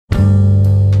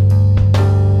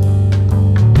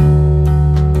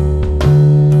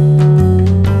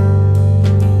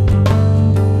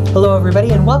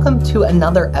everybody, and welcome to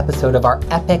another episode of our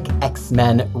epic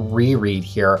X-Men reread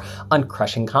here on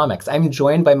Crushing Comics. I'm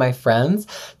joined by my friends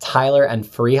Tyler and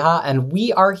Fariha, and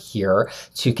we are here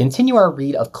to continue our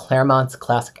read of Claremont's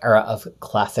classic era of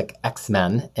classic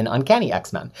X-Men in Uncanny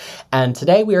X-Men. And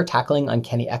today we are tackling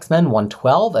Uncanny X-Men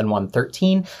 112 and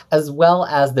 113, as well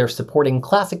as their supporting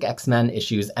classic X-Men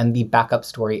issues and the backup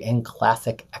story in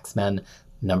classic X-Men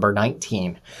number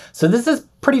 19. So this is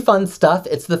pretty fun stuff.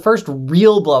 It's the first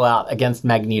real blowout against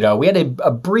Magneto. We had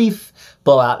a brief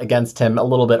blowout against him a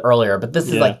little bit earlier, but this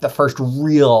is like the first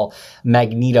real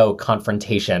Magneto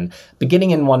confrontation, beginning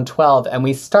in 112. And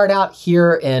we start out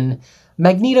here in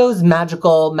Magneto's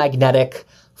magical, magnetic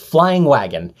flying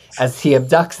wagon as he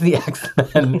abducts the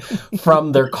X-Men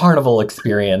from their carnival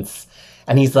experience.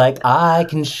 And he's like, I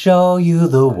can show you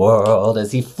the world,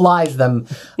 as he flies them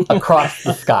across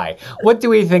the sky. What do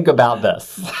we think about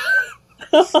this?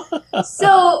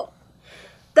 So,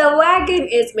 the wagon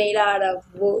is made out of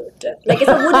wood. Like, it's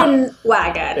a wooden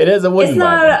wagon. It is a wooden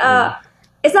wagon.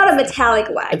 It's not a metallic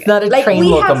wagon. It's not a train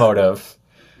locomotive.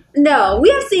 No, we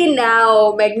have seen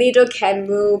now Magneto can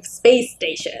move space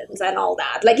stations and all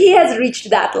that. Like, he has reached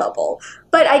that level.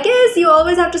 But I guess you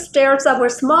always have to start somewhere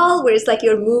small, where it's like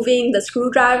you're moving the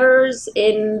screwdrivers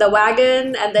in the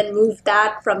wagon and then move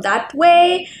that from that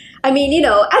way. I mean, you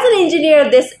know, as an engineer,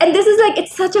 this is like,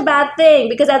 it's such a bad thing,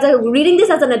 because reading this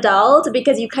as an adult,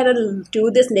 because you kind of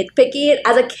do this nitpicky.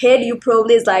 As a kid, you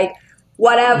probably is like,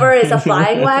 whatever, is a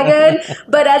flying wagon.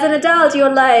 But as an adult,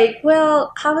 you're like,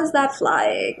 well, how is that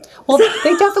flying? Well,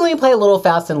 they definitely play a little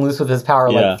fast and loose with his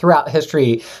power, like throughout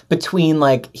history, between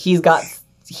like, he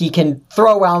can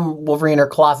throw around Wolverine or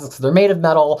Colossus because they're made of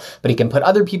metal, but he can put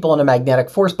other people in a magnetic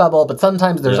force bubble, but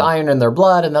sometimes there's iron in their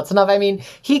blood, and that's enough. I mean,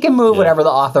 he can move whatever the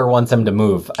author wants him to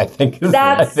move, I think is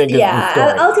the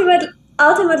story.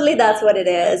 Ultimately, that's what it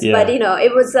is. Yeah. But, you know,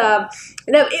 it was,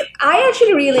 I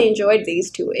actually really enjoyed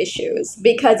these two issues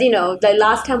because, you know, the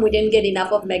last time we didn't get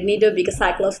enough of Magneto because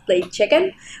Cyclops played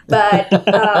chicken, but,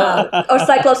 or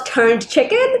Cyclops turned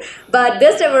chicken. But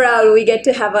this time around, we get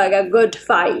to have a good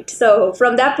fight. So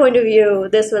from that point of view,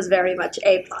 this was very much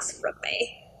A+ from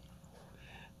me.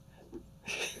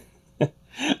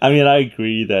 I mean, I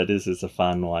agree that this is a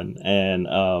fun one. And,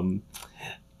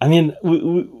 I mean,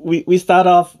 we start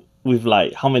off with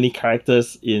like how many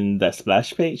characters in that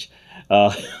splash page?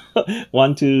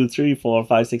 1, 2, 3, 4,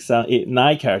 5, 6, 7, 8,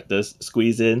 9 characters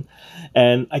squeeze in.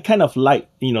 And I kind of like,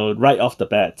 you know, right off the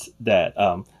bat that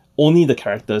only the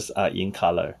characters are in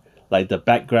color. Like the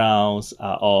backgrounds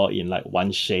are all in like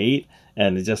one shade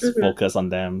and they just focus on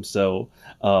them. So,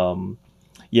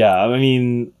 yeah, I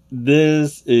mean,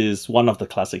 this is one of the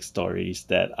classic stories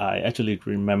that I actually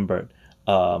remembered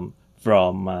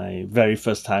from my very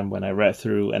first time when I read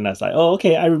through, and I was like, oh,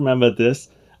 okay, I remember this.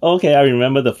 Okay, I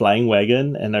remember the flying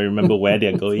wagon, and I remember where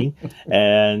they're going.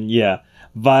 And yeah,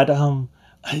 but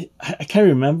I can't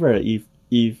remember if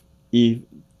it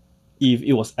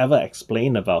was ever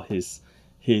explained about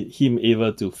him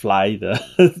able to fly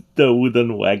the the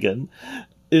wooden wagon.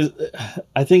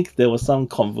 I think there was some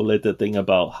convoluted thing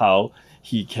about how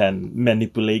he can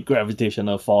manipulate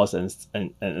gravitational force and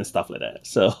stuff like that.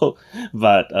 So,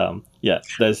 but yeah,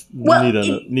 there's neither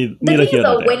here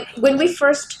nor there. When we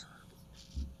first,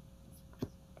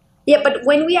 but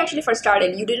when we actually first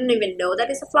started, you didn't even know that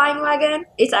it's a flying wagon.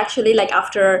 It's actually like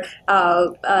after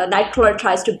Nightcrawler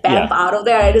tries to bamf out of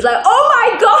there, and it's like, oh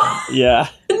my god! Yeah,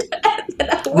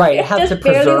 right. It has just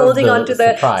barely holding onto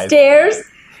the stairs.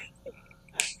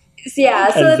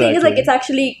 Yeah, so the thing is, like, it's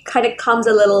actually kind of comes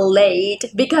a little late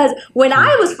because when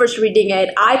I was first reading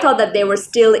it, I thought that they were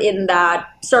still in that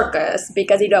circus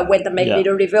because, you know, when the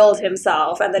Magneto revealed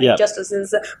himself and then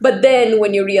Justice's. But then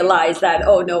when you realize that,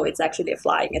 oh no, it's actually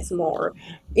flying, it's more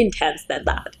intense than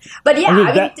that. But yeah,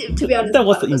 I mean, to be honest, that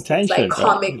was the intention, like,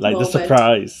 comic like moment. The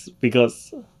surprise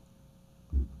because.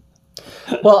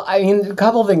 Well, I mean, a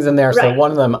couple things in there. So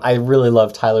one of them, I really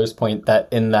love Tyler's point that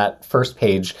in that first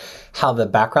page, how the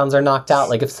backgrounds are knocked out.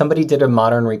 Like if somebody did a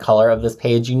modern recolor of this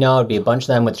page, you know, it'd be a bunch of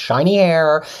them with shiny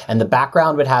hair and the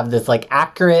background would have this like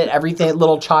accurate, everything,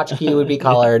 little tchotchke would be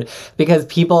colored because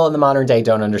people in the modern day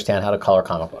don't understand how to color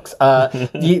comic books. And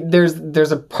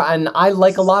I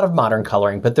like a lot of modern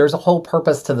coloring, but there's a whole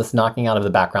purpose to this knocking out of the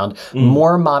background.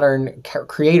 More modern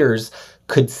creators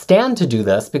could stand to do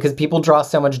this because people draw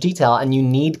so much detail and you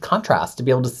need contrast to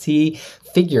be able to see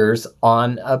figures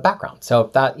on a background. So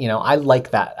that, you know, I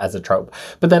like that as a trope.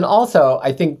 But then also,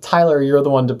 I think, Tyler, you're the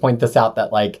one to point this out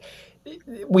that like,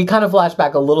 we kind of flash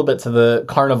back a little bit to the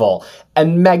carnival,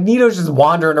 and Magneto's just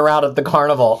wandering around at the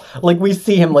carnival. Like, we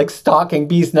see him, like, stalking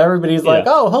Beast, and everybody's like,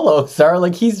 oh, hello, sir.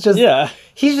 Like, he's just,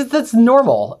 that's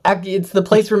normal. It's the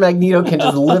place where Magneto can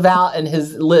just live out and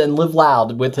live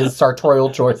loud with his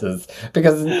sartorial choices.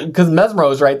 Because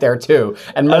Mesmero's right there, too.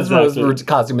 And Mesmero's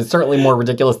costume is certainly more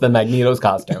ridiculous than Magneto's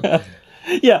costume.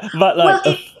 Yeah, but,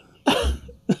 like...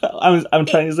 I'm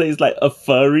trying to say it's like a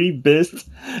furry Beast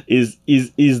is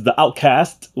the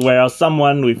outcast, whereas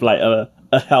someone with like a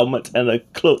helmet and a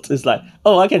cloak is like,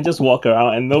 oh, I can just walk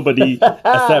around and nobody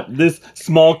except this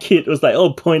small kid was like,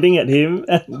 oh, pointing at him,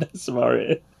 and that's about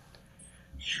it.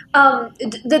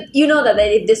 You know that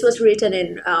if this was written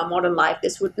in modern life,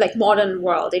 this would, like, modern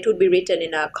world, it would be written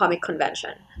in a comic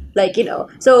convention. Like, you know,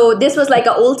 so this was like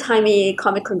an old-timey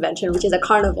comic convention, which is a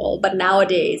carnival, but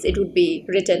nowadays it would be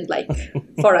written like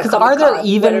for a comic. Are there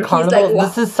even carnivals? Like, wow.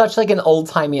 This is such like an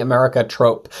old-timey America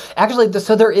trope. Actually,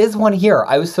 so there is one here.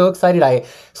 I was so excited. I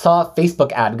saw a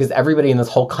Facebook ad because everybody in this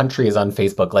whole country is on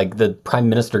Facebook. Like, the prime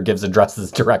minister gives addresses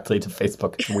directly to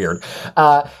Facebook. It's weird.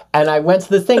 And I went to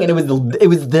this thing, and it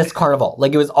was this carnival.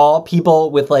 Like, it was all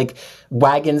people with like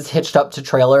wagons hitched up to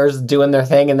trailers doing their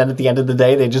thing, and then at the end of the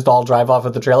day, they just all drive off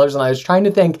with the trailers. And I was trying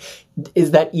to think,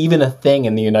 is that even a thing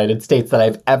in the United States that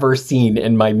I've ever seen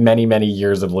in my many, many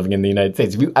years of living in the United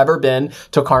States? Have you ever been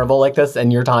to a carnival like this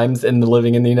in your times in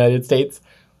living in the United States?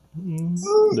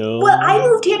 No. Well, I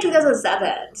moved here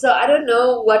 2007, so I don't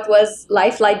know what was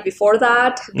life like before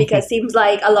that, because it seems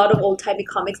like a lot of old-timey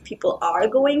comics people are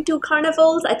going to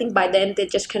carnivals. I think by then they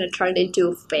just kind of turned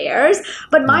into fairs.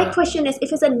 But my question is,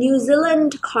 if it's a New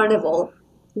Zealand carnival,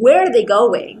 where are they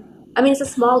going? I mean, it's a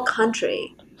small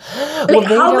country. Like,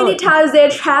 how many times they're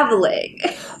traveling?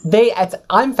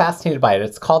 I'm fascinated by it.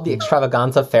 It's called the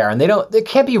Extravaganza Fair, and there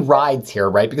can't be rides here,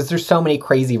 right? Because there's so many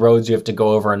crazy roads you have to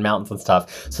go over and mountains and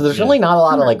stuff. So there's really not a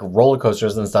lot of like roller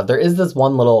coasters and stuff. There is this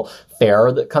one little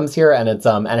fair that comes here, and it's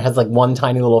and it has like one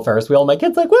tiny little Ferris wheel. My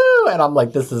kid's like, woo! And I'm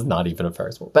like, this is not even a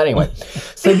Ferris wheel. But anyway,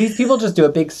 so these people just do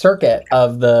a big circuit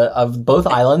of both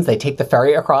islands. They take the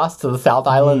ferry across to the South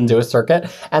Island and do a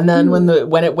circuit, and then when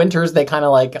it winters, they kind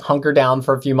of like hunker down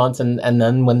for a few months, and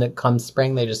then when it comes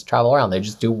spring, they just travel around. They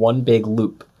just do one big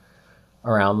loop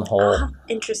around the whole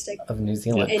interesting of New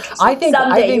Zealand. Interesting. I think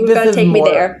you're this gonna is take more, me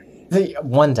there.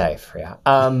 One day, Freya.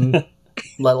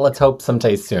 Let's hope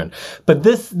someday soon. But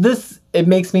this it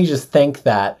makes me just think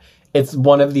that it's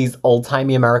one of these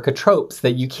old-timey America tropes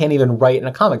that you can't even write in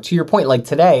a comic. To your point, like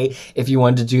today, if you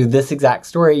wanted to do this exact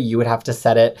story, you would have to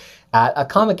set it at a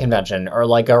comic convention or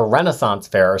like a Renaissance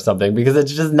fair or something, because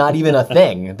it's just not even a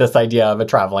thing, this idea of a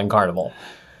traveling carnival.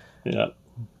 Yeah.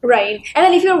 Right. And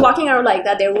then if you're walking around like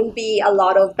that, there will be a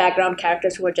lot of background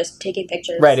characters who are just taking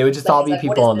pictures. Right. It would just all be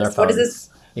people on their phones. What is this?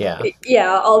 Yeah.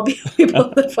 Yeah, all be people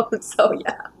on their phones. So,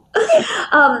 yeah.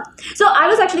 So I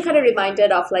was actually kind of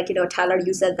reminded of, like, you know, Tyler,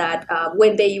 you said that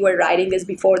when they were writing this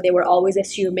before, they were always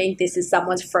assuming this is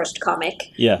someone's first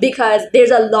comic. Yeah. Because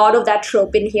there's a lot of that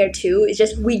trope in here too. It's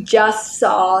just we just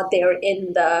saw they're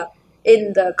in the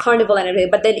carnival and everything,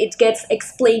 but then it gets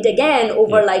explained again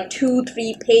over like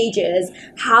 2-3 pages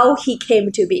how he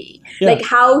came to be. Like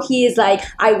how he is like,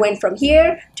 I went from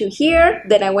here to here,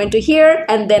 then I went to here,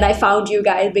 and then I found you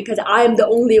guys because I'm the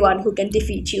only one who can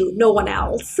defeat you, no one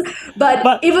else.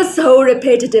 But it was so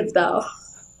repetitive though.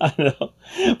 I know.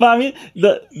 But I mean,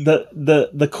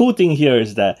 the cool thing here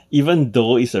is that even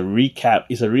though it's a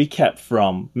recap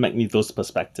from Magneto's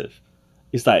perspective.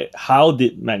 It's like, how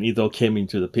did Magneto came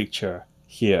into the picture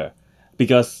here?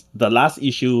 Because the last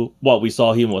issue, what we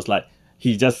saw him was like,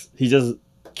 he just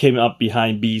came up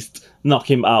behind Beast, knocked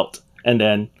him out, and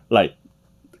then like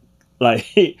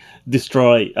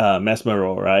destroy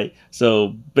Mesmero, right? So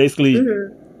basically,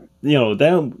 you know,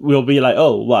 then we'll be like,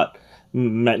 oh, what?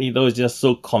 Magneto is just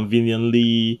so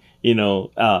conveniently, you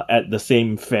know, at the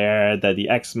same fair that the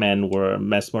X-Men were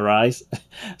mesmerized.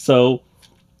 So,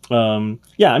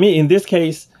 I mean, in this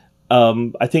case,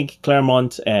 I think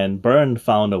Claremont and Byrne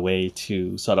found a way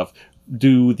to sort of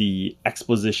do the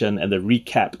exposition and the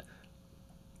recap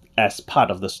as part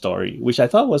of the story, which I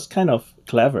thought was kind of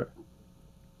clever.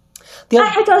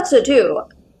 I thought so too.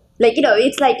 Like, you know,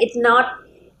 it's like, it's not,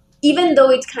 even though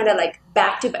it's kind of like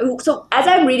back to back. So as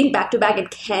I'm reading back to back,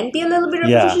 it can be a little bit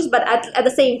repetitious, but at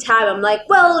the same time, I'm like,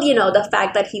 well, you know, the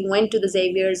fact that he went to the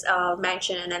Xavier's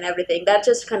mansion and everything, that's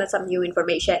just kind of some new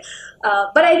information.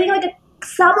 But I think like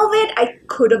some of it I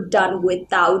could have done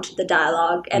without the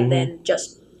dialogue, and then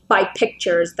just by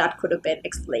pictures that could have been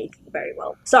explained very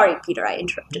well. Sorry, Peter, I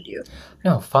interrupted you.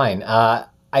 No, fine.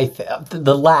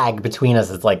 The lag between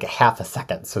us is like half a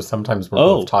second, so sometimes we're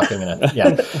both talking in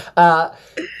a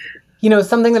You know,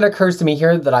 something that occurs to me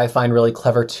here that I find really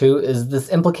clever too is this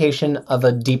implication of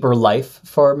a deeper life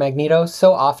for Magneto.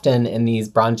 So often in these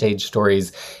Bronze Age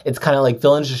stories, it's kind of like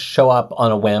villains just show up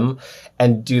on a whim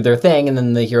and do their thing, and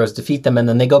then the heroes defeat them, and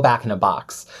then they go back in a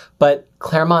box. But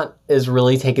Claremont is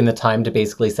really taking the time to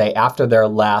basically say, after their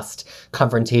last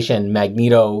confrontation,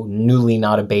 Magneto, newly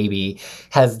not a baby,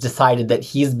 has decided that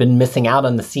he's been missing out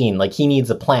on the scene. Like, he needs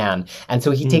a plan. And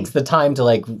so he takes the time to,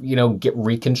 like, you know,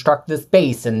 reconstruct this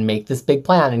base and make this big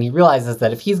plan. And he realizes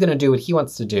that if he's going to do what he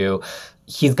wants to do,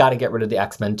 he's got to get rid of the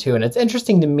X-Men too. And it's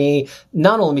interesting to me,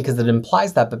 not only because it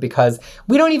implies that, but because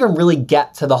we don't even really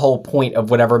get to the whole point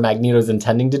of whatever Magneto's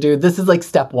intending to do. This is like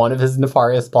step one of his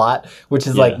nefarious plot, which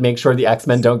is like, make sure the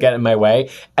X-Men don't get in my way.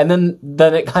 And then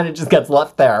it kind of just gets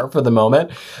left there for the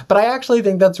moment. But I actually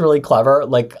think that's really clever.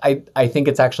 Like, I think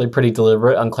it's actually pretty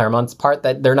deliberate on Claremont's part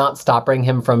that they're not stopping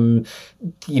him from,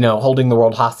 you know, holding the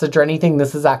world hostage or anything.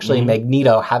 This is actually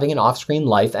Magneto having an off-screen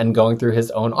life and going through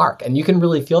his own arc. And you can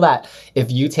really feel that if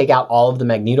you take out all of the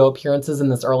Magneto appearances in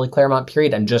this early Claremont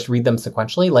period and just read them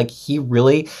sequentially. Like, he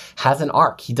really has an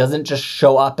arc. He doesn't just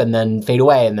show up and then fade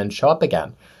away and then show up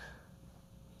again.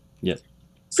 Yes.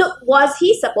 So was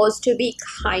he supposed to be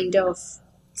kind of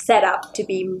set up to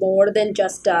be more than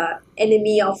just a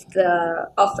enemy of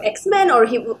X-Men, or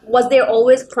was there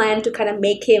always planned to kind of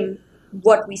make him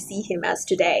what we see him as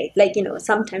today? Like, you know,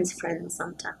 sometimes friend,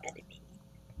 sometimes enemy.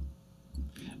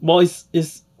 Well,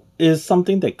 it's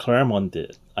something that Claremont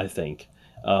did, I think.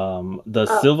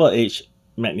 The Silver Age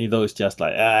Magneto is just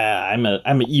like, I'm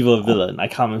an evil villain. I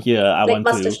come here, I like,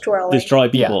 want to destroy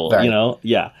people, yeah, you know?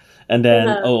 Yeah. And then,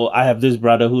 I have this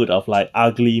brotherhood of like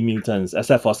ugly mutants,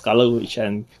 except for Scarlet Witch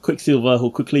and Quicksilver, who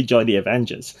quickly joined the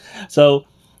Avengers. So,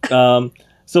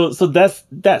 so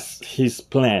that's his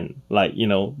plan, like, you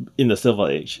know, in the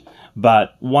Silver Age.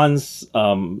 But once,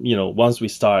 once we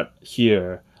start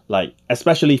here, like,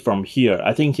 especially from here,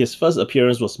 I think his first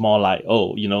appearance was more like,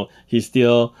 he's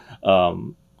still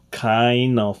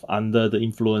kind of under the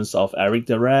influence of Eric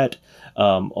the Red,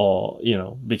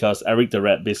 because Eric the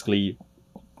Red basically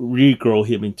regrow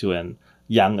him into an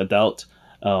young adult.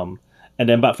 And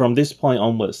then, but from this point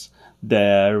onwards,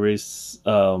 there is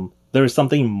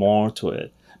something more to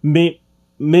it.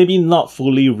 Maybe not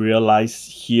fully realized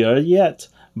here yet,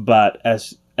 but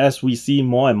as we see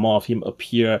more and more of him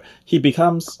appear, he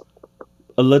becomes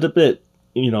a little bit,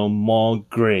 more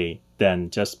gray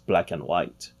than just black and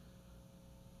white.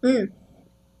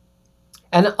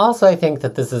 And also, I think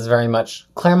that this is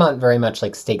Claremont very much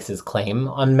like stakes his claim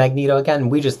on Magneto again.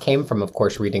 We just came from, of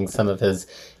course, reading some of his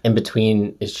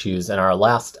in-between issues in our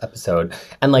last episode.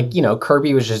 And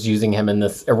Kirby was just using him in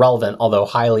this irrelevant, although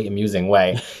highly amusing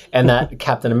way in that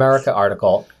Captain America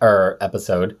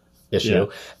episode. Issue.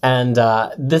 Yeah. And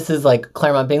this is like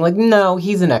Claremont being like, no,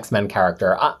 he's an X-Men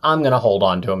character. I'm going to hold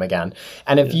on to him again.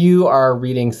 And if you are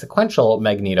reading sequential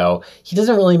Magneto, he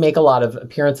doesn't really make a lot of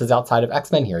appearances outside of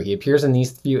X-Men here. He appears in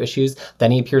these few issues,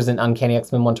 then he appears in Uncanny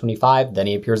X-Men 125, then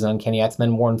he appears in Uncanny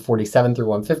X-Men 147 through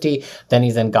 150, then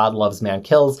he's in God Loves, Man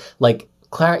Kills. Like,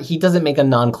 he doesn't make a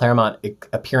non-Claremont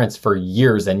appearance for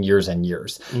years and years and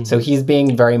years. Mm-hmm. So he's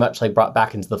being very much like brought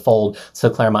back into the fold so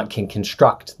Claremont can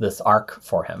construct this arc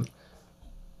for him.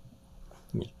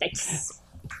 Thanks.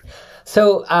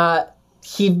 So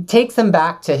he takes him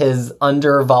back to his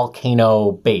under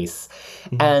volcano base.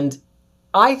 Mm-hmm. And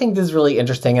I think this is really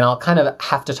interesting, and I'll kind of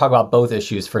have to talk about both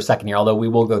issues for a second here, although we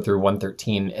will go through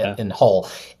 113 in whole,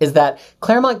 is that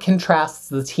Claremont contrasts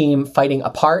the team fighting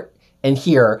apart and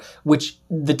here, which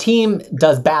the team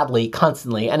does badly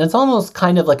constantly. And it's almost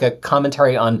kind of like a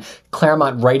commentary on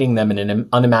Claremont writing them in an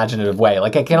unimaginative way.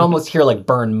 Like, I can almost hear like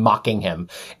Byrne mocking him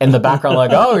in the background,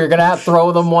 like, oh, you're going to have to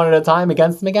throw them one at a time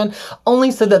against them again,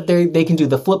 only so that they can do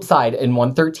the flip side in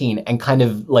 113 and kind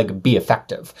of like be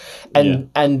effective.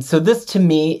 And so this to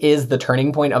me is the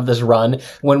turning point of this run,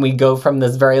 when we go from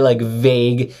this very like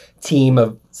vague team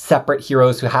of separate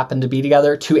heroes who happen to be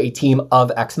together to a team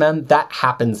of X-Men. That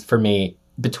happens for me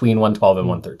between 112 and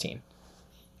 113.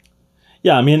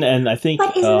 Yeah, I mean, and I think...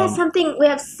 But isn't that something we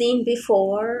have seen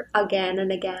before again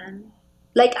and again?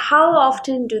 Like, how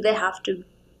often do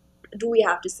we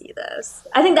have to see this?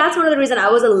 I think that's one of the reasons I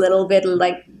was a little bit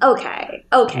like, okay,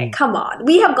 come on.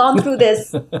 We have gone through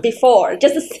this before,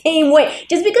 just the same way.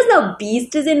 Just because now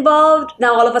Beast is involved,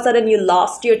 now all of a sudden you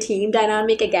lost your team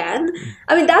dynamic again.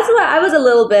 I mean, that's why I was a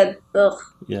little bit, ugh.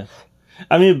 Yeah.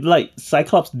 I mean, like,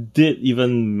 Cyclops did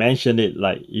even mention it,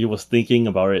 like, he was thinking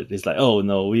about it. It's like, oh,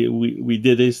 no, we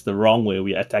did this the wrong way.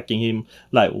 We're attacking him,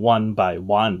 like, one by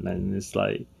one. And it's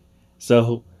like,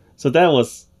 so that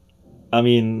was, I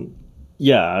mean,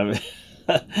 yeah.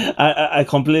 I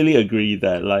completely agree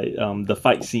that like the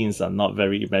fight scenes are not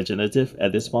very imaginative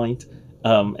at this point.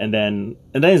 And then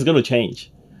it's going to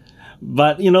change.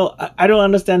 But I don't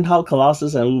understand how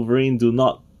Colossus and Wolverine do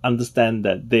not understand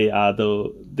that they are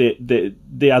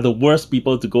the worst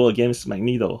people to go against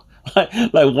Magneto.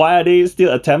 Like why are they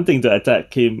still attempting to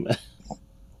attack him?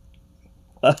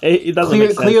 It doesn't make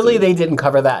sense. Clearly, they didn't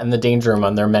cover that in the Danger Room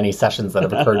on their many sessions that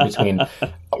have occurred between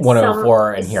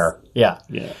 104 and here. Yeah.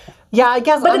 I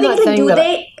guess but I'm the not thing saying is, that.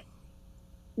 they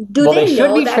should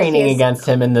know be that training he is- against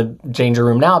him in the Danger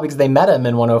Room now because they met him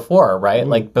in 104, right?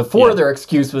 Like before, their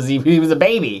excuse was he was a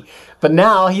baby, but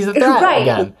now he's a threat Right.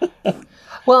 again.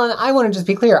 Well, and I want to just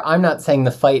be clear. I'm not saying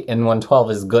the fight in 112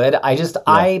 is good.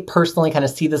 I personally kind of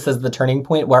see this as the turning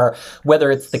point where whether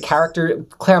it's the character,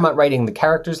 Claremont writing the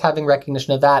characters having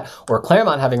recognition of that, or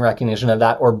Claremont having recognition of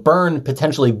that, or Byrne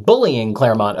potentially bullying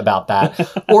Claremont about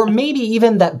that, or maybe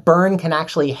even that Byrne can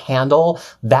actually handle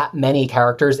that many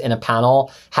characters in a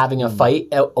panel having a fight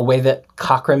a way that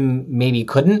Cockrum maybe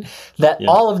couldn't, that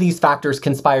all of these factors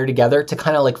conspire together to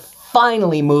kind of like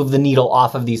finally move the needle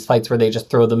off of these fights where they just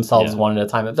throw themselves one at a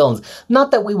time at villains.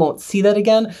 Not that we won't see that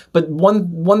again, but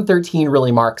 113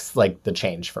 really marks like the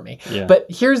change for me. Yeah. But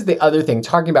here's the other thing,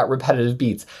 talking about repetitive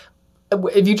beats.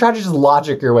 If you try to just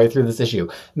logic your way through this issue,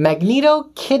 Magneto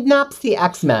kidnaps the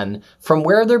X-Men from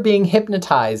where they're being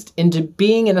hypnotized into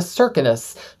being in a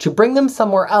circus to bring them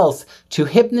somewhere else to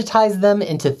hypnotize them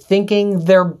into thinking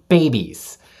they're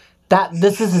babies. That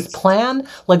this is his plan?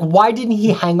 Like, why didn't he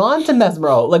hang on to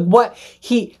Mesmero? Like,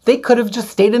 they could have just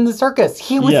stayed in the circus.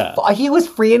 He was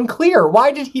free and clear.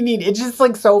 Why did he need, it's just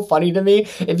like so funny to me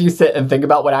if you sit and think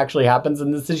about what actually happens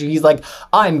in this issue. He's like,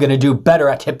 I'm gonna do better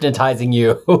at hypnotizing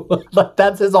you. Like,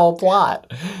 that's his whole plot.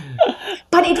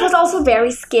 But it was also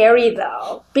very scary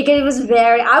though, because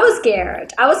I was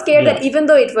scared. I was scared that even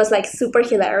though it was like super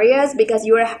hilarious, because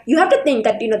you have to think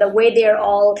that, the way they're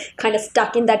all kind of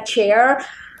stuck in that chair,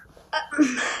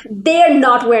 they're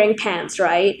not wearing pants,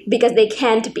 right? Because they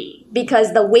can't be,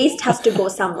 because the waist has to go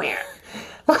somewhere.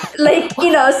 Like,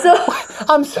 so...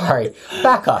 I'm sorry.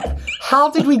 Back up. How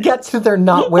did we get to they're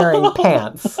not wearing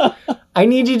pants? I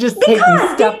need you to just take me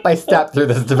step by step through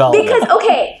this development. Because,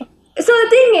 okay, so the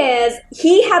thing is,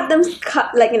 he had them,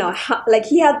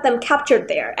 he had them captured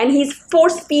there, and he's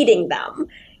force-feeding them.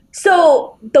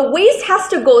 So the waist has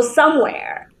to go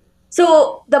somewhere.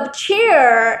 So the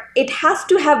chair, it has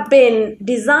to have been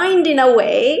designed in a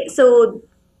way so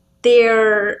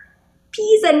their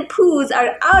pees and poos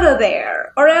are out of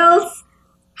there, or else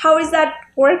how is that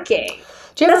working?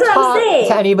 Do you ever That's what I'm talk saying.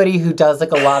 to anybody who does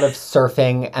like a lot of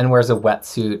surfing and wears a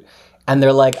wetsuit, and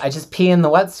they're like, I just pee in the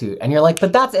wetsuit, and you're like,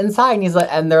 but that's inside,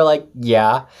 and they're like,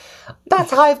 yeah.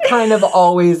 That's how I've kind of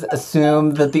always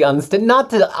assumed that the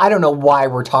I don't know why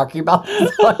we're talking about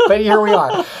this one, but here we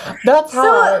are. That's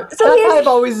how I've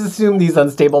always assumed these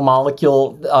unstable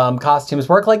molecule costumes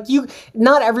work. Like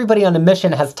not everybody on a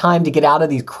mission has time to get out of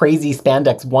these crazy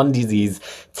spandex onesies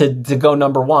to go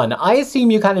number one. I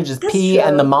assume you kind of just pee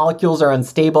and the molecules are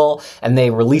unstable and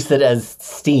they release it as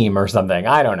steam or something.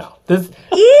 I don't know. Ew!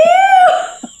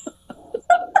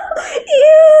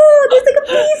 Ew! There's like a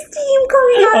bee steam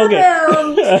coming out of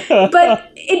them.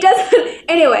 But it doesn't...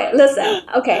 Anyway, listen.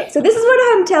 Okay, so this is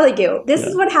what I'm telling you. This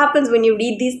is what happens when you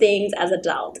read these things as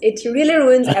adult. It really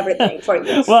ruins everything for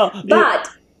you.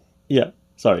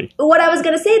 Sorry. What I was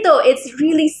gonna say though, it's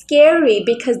really scary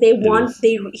because he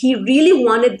really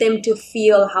wanted them to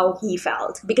feel how he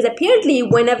felt. Because apparently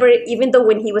even though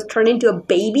when he was turned into a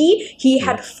baby, he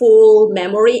had full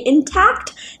memory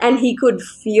intact and he could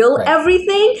feel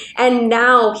everything. And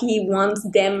now he wants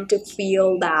them to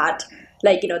feel that,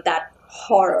 that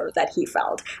horror that he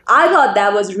felt. I thought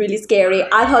that was really scary.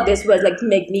 I thought this was like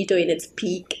Magneto in its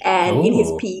peak and in his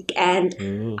peak, and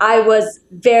I was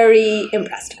very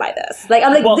impressed by this.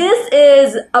 I'm like, this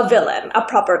is a villain, a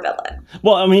proper villain.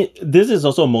 Well, I mean, this is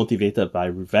also motivated by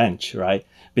revenge, right?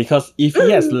 Because if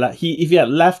he has if he had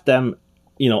left them,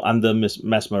 under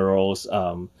Mesmero's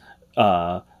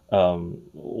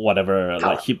whatever,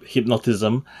 like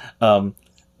hypnotism,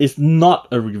 it's not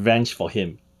a revenge for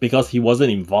him. Because he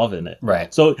wasn't involved in it.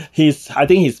 Right. So I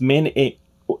think his main aim,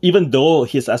 even though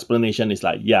his explanation is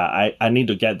like, I need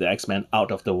to get the X-Men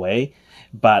out of the way.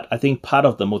 But I think part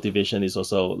of the motivation is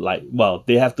also like,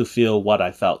 they have to feel what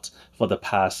I felt for the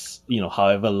past,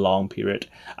 however long period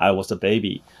I was a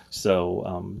baby.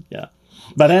 So,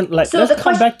 But then, let's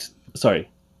come back to... Sorry.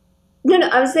 No,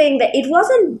 I was saying that it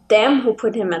wasn't them who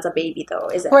put him as a baby, though,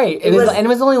 is it? Right. It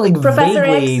was only like Professor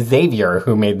vaguely X. Xavier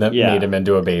who made Yeah. him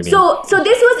into a baby. So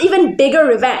this was even bigger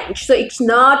revenge. So it's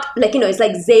not like, it's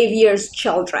like Xavier's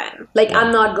children. Like,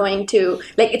 I'm not going to,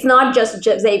 like, it's not just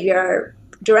Xavier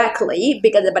directly,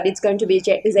 but it's going to be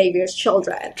Xavier's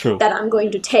children True. that I'm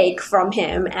going to take from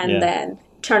him and then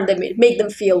make them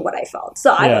feel what I felt.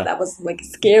 So I thought that was like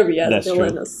scary as That's a true.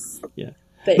 villainous Yeah.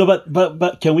 thing. No,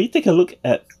 but can we take a look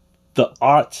at the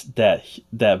art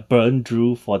that Byrne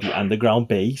drew for the underground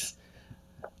base?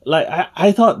 Like,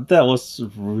 I thought that was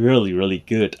really, really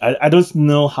good. I don't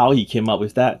know how he came up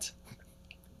with that.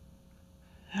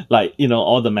 Like,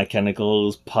 all the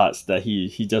mechanical parts that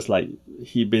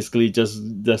he basically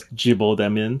just gibble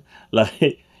them in.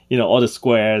 Like, all the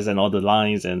squares and all the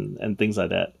lines and things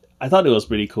like that. I thought it was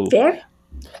pretty cool. Very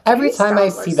Every time I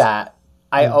Star see Wars. that,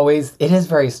 it is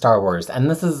very Star Wars. And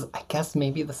this is, I guess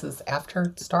maybe this is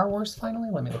after Star Wars finally?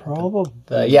 Let me look. Probably.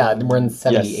 We're in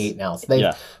 78 now. So they've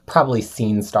Yeah. probably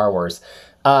seen Star Wars.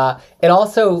 It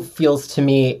also feels to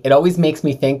me, it always makes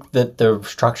me think that the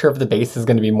structure of the base is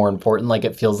going to be more important. Like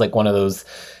it feels like one of those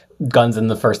guns in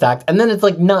the first act. And then it's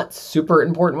like not super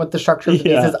important what the structure of the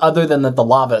base is, other than that the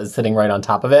lava is sitting right on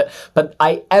top of it. But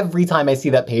every time I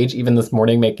see that page, even this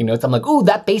morning making notes, I'm like, ooh,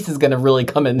 that base is going to really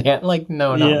come in handy. Like,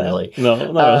 no, not really.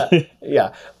 No, not really.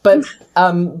 Yeah. But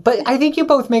I think you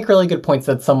both make really good points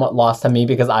that's somewhat lost on me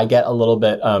because I get a little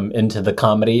bit into the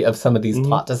comedy of some of these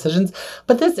plot decisions.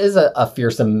 But this is a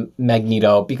fearsome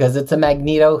Magneto because it's a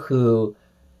Magneto who...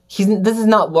 this is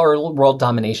not world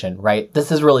domination, right? This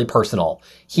is really personal.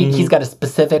 He's got a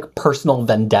specific personal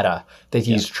vendetta that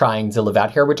he's trying to live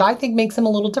out here, which I think makes him a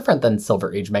little different than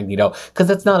Silver Age Magneto, because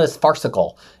it's not as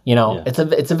farcical.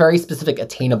 It's a very specific,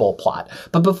 attainable plot.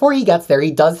 But before he gets there,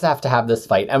 he does have to have this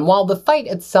fight. And while the fight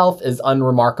itself is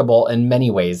unremarkable in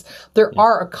many ways, there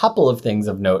are a couple of things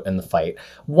of note in the fight.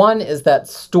 One is that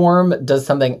Storm does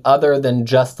something other than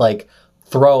just like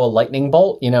throw a lightning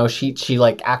bolt. She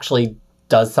like actually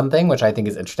does something, which I think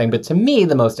is interesting. But to me,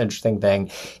 the most interesting thing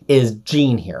is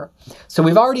Jean here. So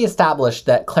we've already established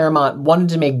that Claremont wanted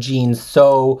to make Jean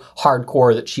so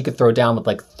hardcore that she could throw down with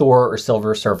like Thor or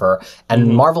Silver Surfer, and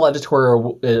Marvel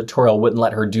editorial wouldn't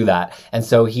let her do that. And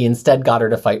so he instead got her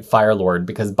to fight Firelord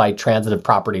because by transitive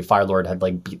property, Firelord had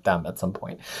like beat them at some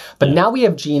point. But now we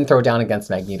have Jean throw down against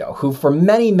Magneto, who for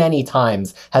many, many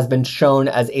times has been shown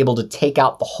as able to take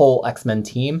out the whole X-Men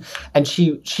team. And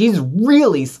she's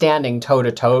really standing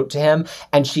toe-to-toe to him,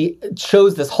 and she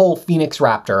shows this whole Phoenix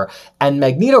Raptor, and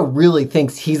Magneto really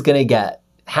thinks he's going to get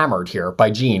hammered here by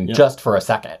Jean just for a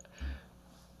second.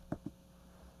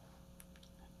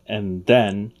 And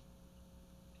then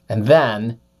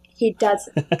he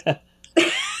doesn't.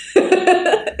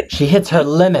 she hits her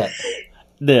limit.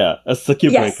 a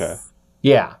circuit breaker.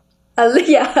 Yeah.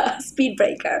 Speed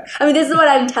breaker. I mean, this is what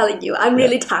I'm telling you. I'm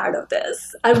really tired of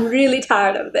this. I'm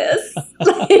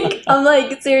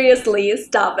like, seriously,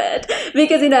 stop it.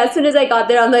 Because, as soon as I got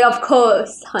there, I'm like, of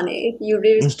course, honey, you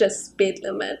reached a speed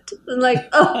limit. I'm like,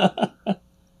 oh,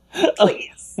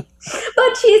 please.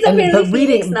 But she's apparently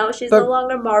Phoenix now. She's no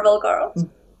longer Marvel girl.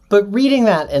 But reading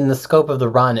that in the scope of the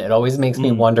run, it always makes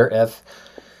me wonder if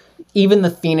even the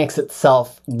Phoenix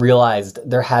itself realized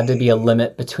there had to be a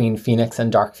limit between Phoenix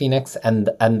and Dark Phoenix, and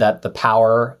that the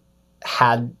power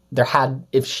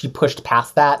if she pushed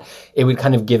past that, it would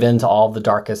kind of give in to all the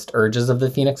darkest urges of the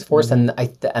Phoenix Force, and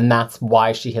that's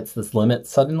why she hits this limit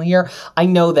suddenly here. I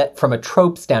know that from a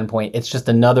trope standpoint, it's just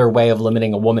another way of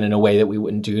limiting a woman in a way that we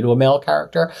wouldn't do to a male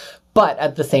character. But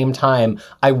at the same time,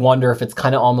 I wonder if it's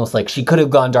kind of almost like she could have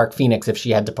gone Dark Phoenix if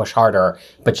she had to push harder,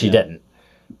 but she didn't.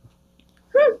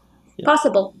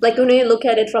 Possible. Like when you look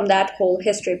at it from that whole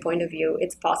history point of view,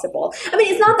 it's possible. I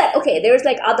mean, it's not that, okay, there's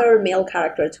like other male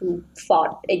characters who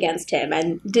fought against him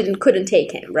and couldn't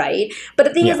take him, right? But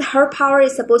the thing is, her power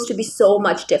is supposed to be so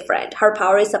much different. Her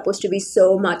power is supposed to be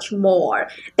so much more.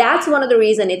 That's one of the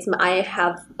reasons I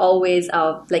have always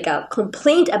like a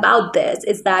complaint about this,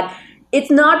 is that it's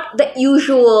not the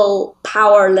usual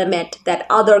power limit that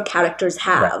other characters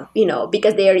have,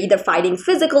 because they are either fighting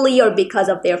physically or because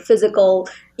of their physical,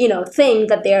 thing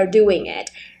that they are doing it.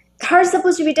 Hers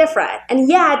supposed to be different. And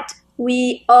yet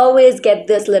we always get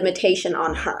this limitation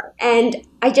on her. And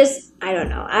I don't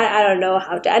know. I don't know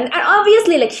how to. And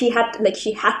obviously, she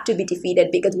had to be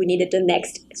defeated because we needed the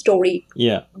next story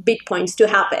big points to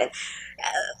happen.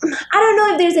 I don't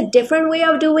know if there's a different way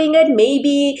of doing it.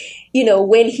 Maybe,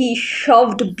 when he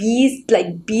shoved Beast,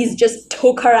 Beast just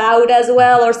took her out as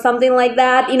well or something like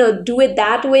that. Do it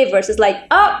that way versus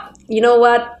you know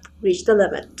what? Reach the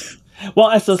limit.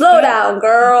 Well, slow down,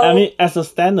 girl. I mean, as a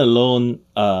standalone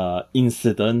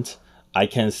incident, I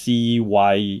can see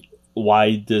why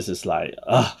this is like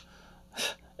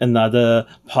another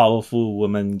powerful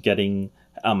woman getting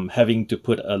having to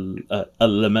put a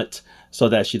limit so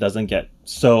that she doesn't get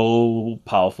so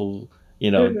powerful,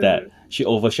 that she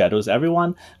overshadows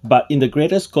everyone. But in the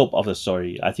greater scope of the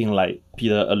story, I think like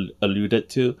Peter alluded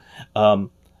to,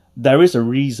 there is a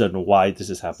reason why this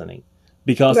is happening.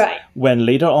 Because when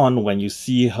later on, when you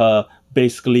see her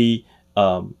basically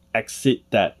exit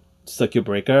that circuit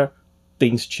breaker,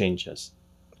 things changes.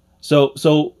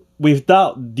 So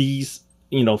without these,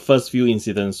 first few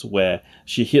incidents where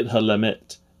she hit her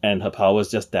limit and her powers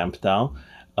just damped down,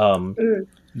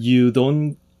 you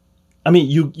don't. I mean,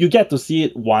 you get to see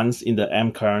it once in the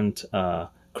M current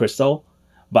crystal,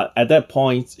 but at that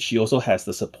point, she also has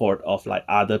the support of like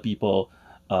other people,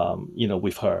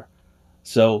 with her.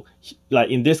 So, like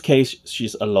in this case,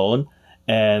 she's alone,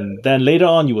 and then later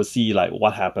on, you will see like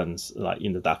what happens, like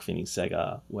in the Dark Phoenix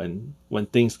saga when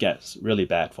things get really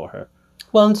bad for her.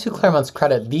 Well, and to Claremont's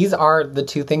credit, these are the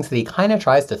two things that he kind of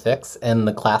tries to fix in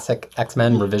the classic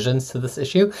X-Men revisions to this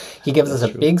issue. He gives us a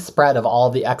big spread of all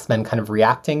the X-Men kind of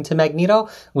reacting to Magneto,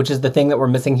 which is the thing that we're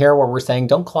missing here, where we're saying,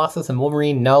 don't Colossus and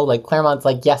Wolverine know? Like, Claremont's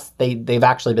like, yes, they've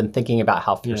actually been thinking about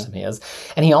how fearsome he is.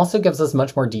 And he also gives us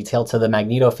much more detail to the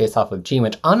Magneto face-off with Jean,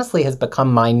 which honestly has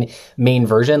become my main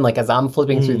version. Like, as I'm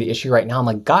flipping through the issue right now, I'm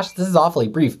like, gosh, this is awfully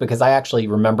brief, because I actually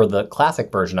remember the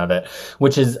classic version of it,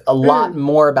 which is a lot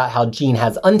more about how Jean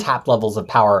has untapped levels of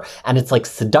power, and it's like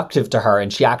seductive to her,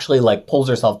 and she actually like pulls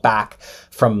herself back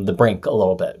from the brink a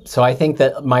little bit. So I think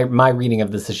that my reading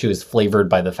of this issue is flavored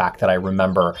by the fact that I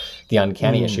remember the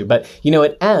Uncanny issue. But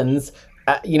it ends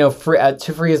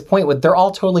to Freya's point with they're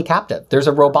all totally captive. There's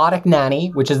a robotic nanny,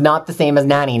 which is not the same as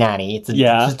nanny. It's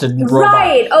just a robot.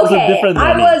 Right. Okay.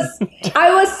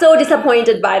 I was so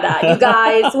disappointed by that, you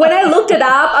guys. When I looked it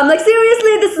up, I'm like,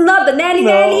 seriously, this is not the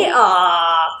nanny.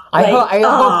 I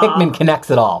hope Hickman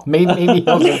connects it all. Maybe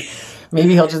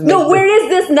he'll just no. Where is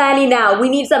this nanny now? We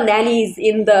need some nannies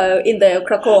in the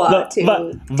Krakoa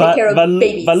to take care of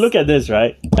babies. But look at this,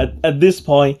 right? At this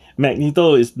point,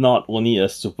 Magneto is not only a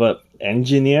super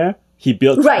engineer. He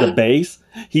built the base.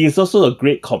 He is also a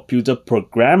great computer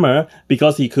programmer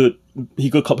because he could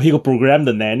program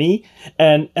the nanny,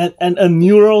 and a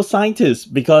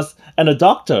neuroscientist and a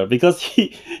doctor because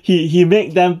he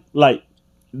made them like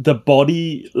the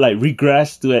body like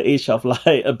regress to an age of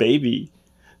like a baby.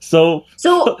 So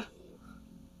no,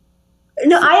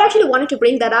 I actually wanted to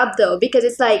bring that up though, because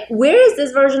it's like, where is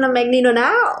this version of Magneto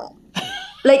now?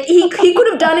 Like he could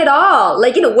have done it all.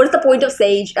 Like, what's the point of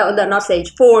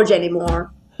Forge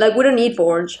anymore? Like, we don't need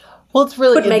Forge. Well, it's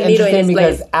really interesting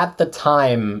because at the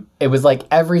time, it was like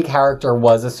every character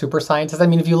was a super scientist. I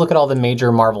mean, if you look at all the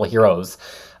major Marvel heroes,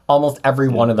 almost every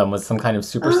one of them was some kind of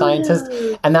super scientist.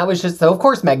 And that was just, so of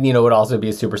course Magneto would also be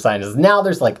a super scientist. Now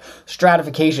there's like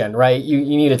stratification, right? You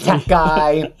need a tech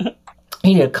guy.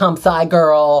 You need a comp-sci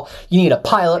girl. You need a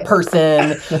pilot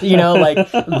person. But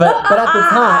at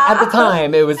the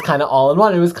time, it was kind of all in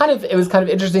one. It was kind of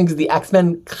interesting because the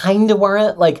X-Men kind of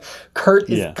weren't. Like, Kurt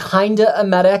is kind of a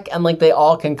medic, and like they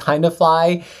all can kind of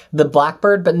fly the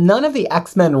Blackbird, but none of the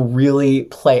X-Men really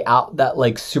play out that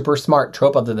like super smart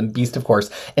trope, other than Beast, of course,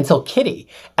 until Kitty,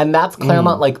 and that's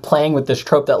Claremont like playing with this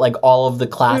trope that like all of the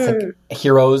classic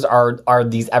heroes are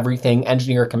these everything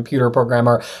engineer, computer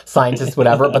programmer, scientist,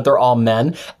 whatever, but they're all men.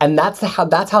 And that's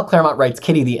how Claremont writes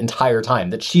Kitty the entire time,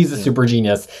 that she's a super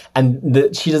genius and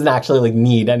that she doesn't actually like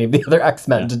need any of the other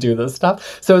X-Men to do this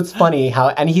stuff. So it's funny how,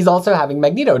 and he's also having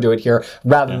Magneto do it here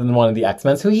rather than one of the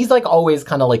X-Men. So he's like always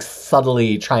kind of like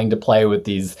subtly trying to play with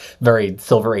these very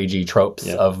Silver Agey tropes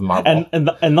of Marvel.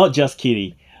 And not just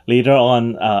Kitty. Later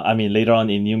on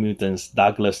in New Mutants,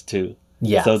 Douglas too.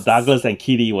 Yes. So Douglas and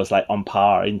Kitty was like on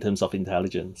par in terms of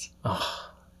intelligence. Oh,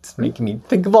 it's making me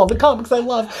think of all the comics I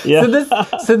love. Yeah.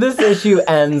 So this issue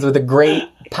ends with a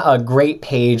great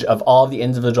page of all the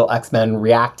individual X-Men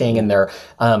reacting in their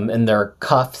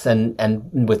cuffs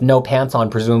and with no pants on,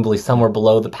 presumably somewhere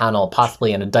below the panel,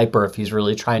 possibly in a diaper if he's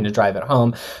really trying to drive it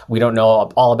home. We don't know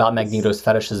all about Magneto's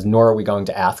fetishes, nor are we going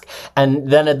to ask. And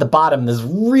then at the bottom, this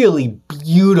really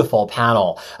beautiful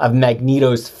panel of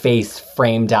Magneto's face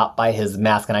framed out by his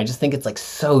mask, and I just think it's like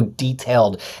so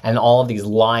detailed, and all of these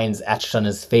lines etched on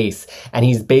his face, and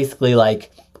he's basically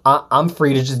like I'm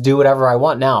free to just do whatever I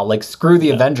want now. Like, screw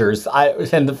the Avengers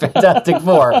and the Fantastic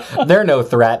Four. They're no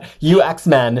threat. You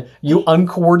X-Men, you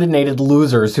uncoordinated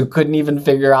losers who couldn't even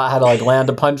figure out how to like land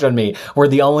a punch on me, were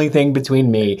the only thing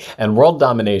between me and world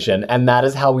domination. And that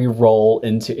is how we roll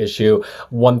into issue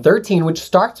 113, which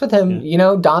starts with him, you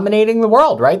know, dominating the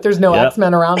world, right? There's no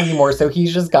X-Men around anymore, so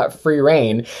he's just got free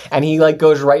reign. And he like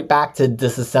goes right back to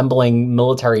disassembling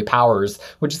military powers,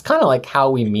 which is kind of like how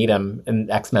we meet him in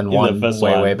X-Men 1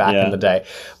 way back in the day.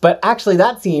 But actually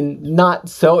that scene, not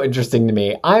so interesting to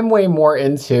me. I'm way more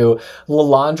into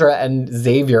Lilandra and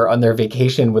Xavier on their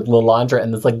vacation with Lilandra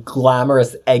in this like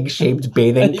glamorous egg-shaped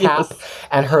bathing cap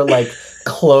and her like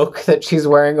cloak that she's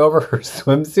wearing over her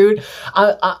swimsuit.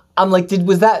 I'm like,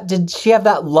 did she have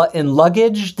that in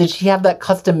luggage? Did she have that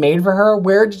custom made for her?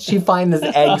 Where did she find this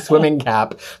egg swimming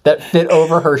cap that fit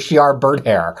over her Shi'ar bird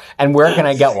hair? And where can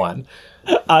I get one?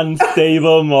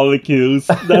 Unstable molecules.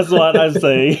 That's what I'm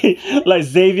saying. Like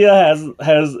Xavier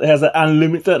has an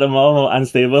unlimited amount of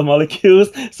unstable molecules.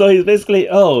 So he's basically,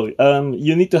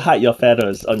 you need to hide your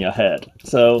feathers on your head.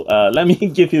 So let me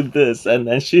give you this, and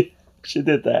then she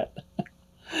did that.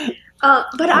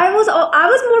 But I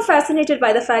was more fascinated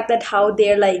by the fact that how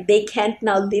they're like they can't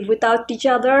now live without each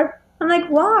other. I'm like,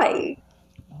 why?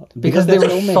 Because they were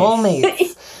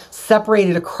soulmates,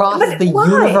 separated across the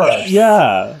universe.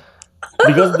 Yeah.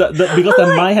 Because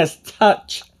the mind has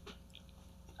touch.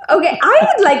 Okay, I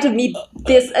would like to meet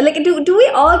this. Like, do we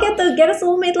all get a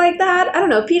soulmate like that? I don't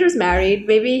know. Peter's married.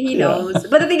 Maybe he knows.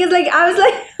 But the thing is, like, I was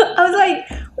like,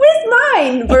 where's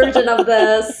mine version of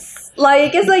this?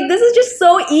 Like, it's like, this is just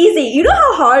so easy. You know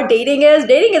how hard dating is?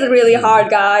 Dating is really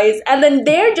hard, guys. And then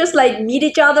they're just like meet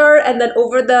each other, and then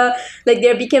over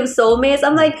they became soulmates.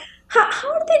 I'm like, how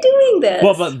are they doing this?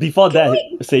 Well, but before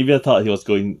Xavier thought he was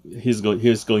going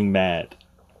mad.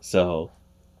 So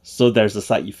there's a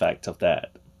side effect of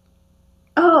that.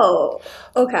 Oh,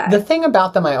 okay. The thing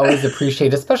about them I always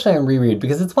appreciate, especially on reread,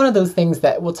 because it's one of those things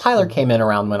that, well, Tyler came in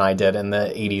around when I did in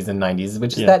the 80s and 90s,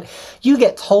 which is that you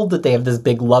get told that they have this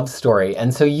big love story,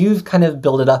 and so you've kind of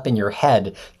built it up in your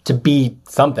head to be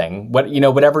something,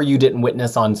 whatever you didn't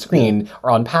witness on screen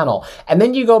or on panel. And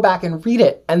then you go back and read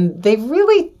it, and they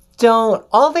really don't.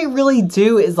 All they really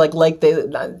do is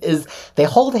they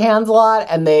hold hands a lot,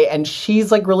 and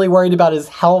she's like really worried about his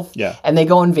health, and they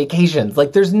go on vacations.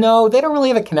 Like they don't really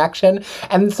have a connection.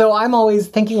 And so I'm always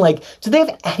thinking, like, do they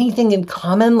have anything in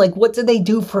common? Like, what do they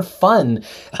do for fun?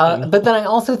 But then I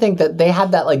also think that they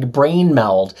have that like brain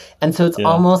meld, and so it's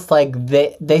almost like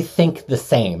they think the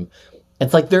same.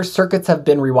 It's like their circuits have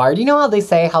been rewired. You know how they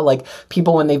say how like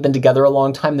people, when they've been together a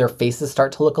long time, their faces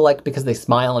start to look alike because they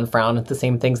smile and frown at the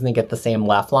same things and they get the same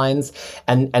laugh lines.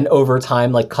 And over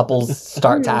time, like couples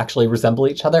start to actually resemble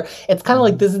each other. It's kind of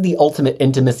like this is the ultimate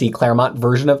intimacy Claremont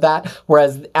version of that.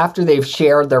 Whereas after they've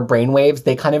shared their brainwaves,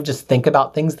 they kind of just think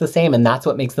about things the same, and that's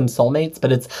what makes them soulmates.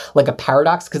 But it's like a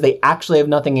paradox because they actually have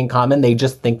nothing in common. They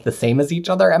just think the same as each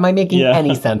other. Am I making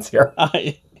any sense here?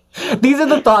 These are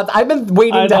the thoughts. I've been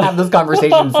waiting to have this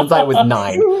conversation since I was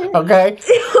 9. Okay?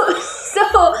 So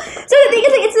the thing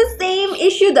is, like, it's the same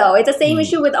issue, though. It's the same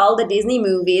issue with all the Disney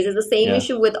movies. It's the same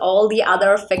issue with all the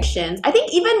other fictions. I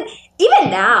think even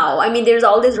now, I mean, there's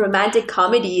all these romantic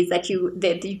comedies that you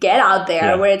get out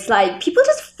there where it's like people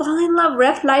just fall in love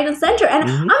left, right, and center. And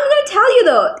I'm going to tell you,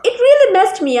 though, it really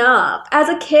messed me up. As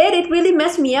a kid, it really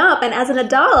messed me up. And as an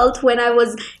adult, when I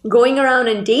was going around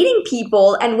and dating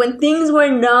people, and when things were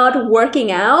not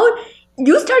working out,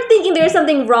 you start thinking there's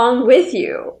something wrong with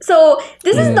you. So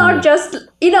this is not just,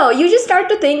 you just start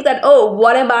to think that, oh,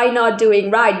 what am I not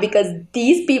doing right? Because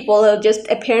these people have just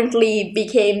apparently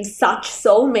became such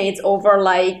soulmates over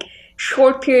like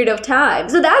short period of time.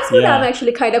 So that's what I'm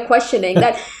actually kind of questioning.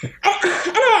 That, and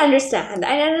I understand.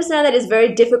 I understand that it's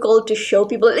very difficult to show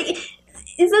people. Like,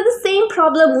 is it the same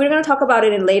problem? We're going to talk about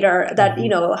it in later. That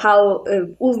how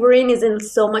Wolverine is Logan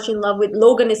is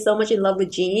so much in love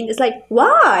with Jean. It's like,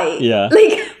 why? Yeah.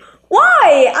 Like,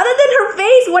 why? Other than her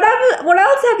face, what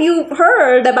else have you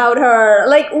heard about her?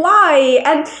 Like, why?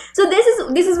 And so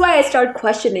this is why I start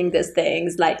questioning these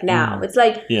things. Like now, it's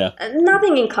like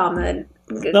nothing in common.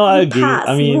 No, I agree.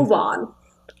 I mean, move on.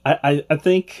 I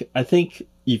think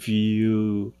if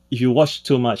you watch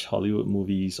too much Hollywood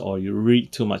movies or you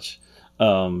read too much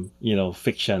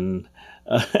fiction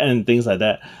and things like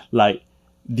that, like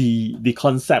the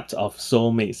concept of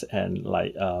soulmates and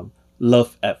like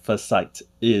love at first sight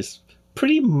is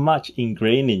pretty much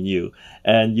ingrained in you,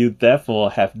 and you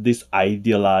therefore have this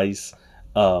idealized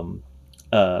version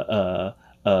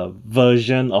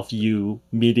of you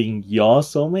meeting your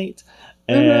soulmate.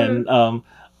 And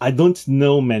I don't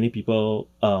know many people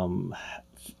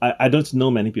I don't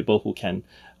know many people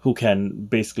who can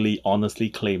basically honestly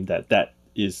claim that that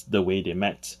is the way they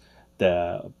met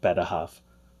their better half.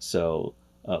 So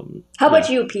How about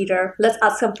you, Peter? Let's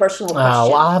ask some personal Well,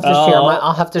 questions.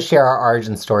 I'll have to share our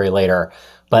origin story later,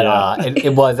 but Yeah.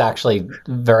 it was actually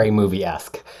very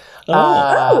movie-esque.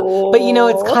 Oh. But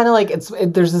it's kind of like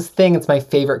there's this thing. It's my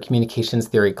favorite communications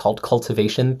theory called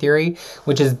cultivation theory,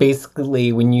 which is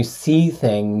basically when you see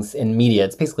things in media.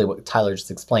 It's basically what Tyler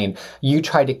just explained. You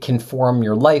try to conform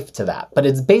your life to that, but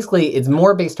it's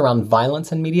more based around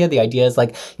violence in media. The idea is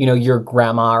like your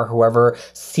grandma or whoever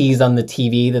sees on the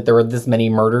TV that there were this many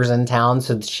murders in town,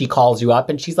 so she calls you up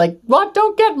and she's like, "What?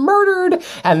 Don't get murdered!"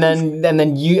 And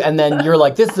then you're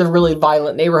like, "This is a really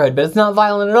violent neighborhood," but it's not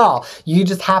violent at all. You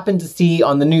just happen to see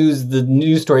on the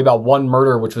news story about one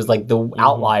murder, which was like the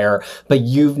outlier, but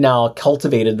you've now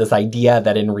cultivated this idea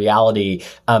that in reality,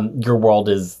 your world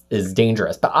is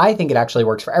dangerous. But I think it actually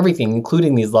works for everything,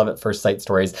 including these love at first sight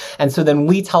stories. And so then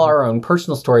we tell our own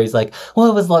personal stories like, well,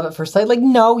 it was love at first sight. Like,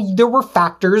 no, there were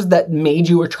factors that made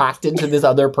you attracted to this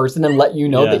other person and let you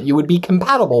know that you would be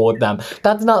compatible with them.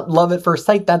 That's not love at first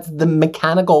sight. That's the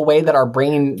mechanical way that our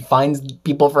brain finds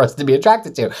people for us to be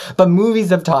attracted to. But movies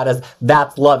have taught us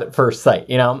that's love at first sight,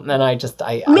 and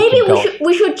Maybe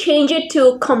we should change it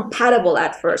to compatible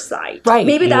at first sight. Right.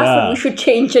 Maybe that's what we should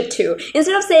change it to.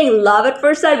 Instead of saying love at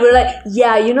first sight, we're like,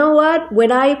 yeah, you know what?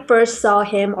 When I first saw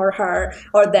him or her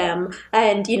or them,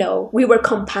 and we were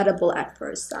compatible at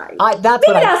first sight. That's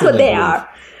what they are.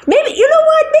 Maybe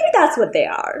maybe that's what they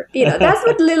are. That's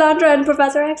what Lilandra and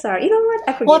Professor X are. You know what?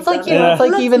 I forget. Well, it's like it's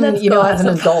like even as an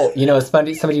some adult,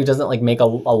 somebody who doesn't like make a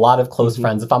lot of close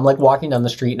friends. If I'm like walking down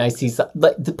the street and I see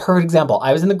the perfect example,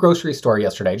 I was in the grocery store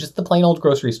yesterday, just the plain old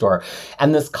grocery store,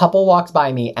 and this couple walks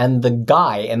by me, and the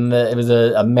guy it was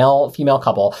a male female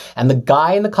couple, and the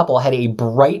guy in the couple had a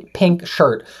bright pink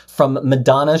shirt from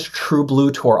Madonna's True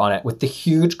Blue tour on it, with the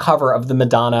huge cover of the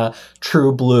Madonna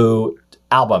True Blue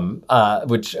album,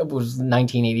 which was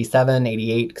 1987,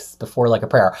 88, before Like a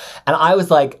Prayer. And I was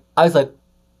like,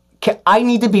 I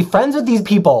need to be friends with these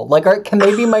people. Like, can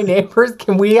they be my neighbors?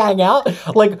 Can we hang out?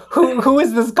 Like, who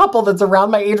is this couple that's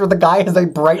around my age where the guy has a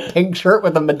bright pink shirt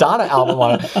with a Madonna album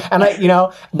on it? And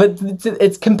but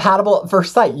it's compatible at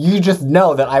first sight. You just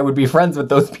know that I would be friends with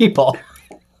those people.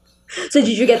 So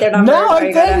did you get their number? No,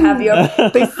 I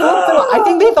didn't. They slipped I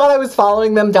think they thought I was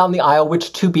following them down the aisle,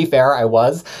 which, to be fair, I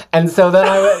was. And so then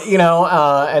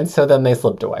and so then they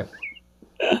slipped away.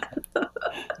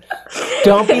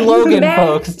 Don't be Logan,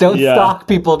 folks. Don't stalk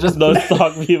people. Just don't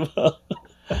stalk people.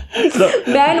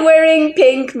 Man wearing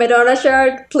pink Madonna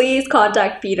shirt, please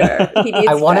contact Peter. He needs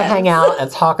I want to friends. hang out and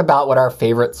talk about what our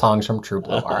favorite songs from True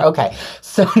Blue are. Okay,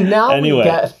 so now we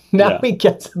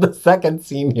get to the second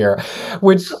scene here,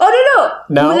 which no.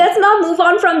 Let's not move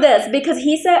on from this because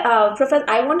he said, Professor.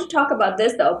 I want to talk about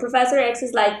this though. Professor X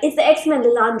is like, it's the X-Men,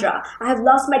 Lilandra. I have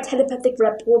lost my telepathic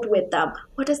rapport with them.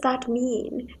 What does that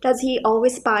mean? Does he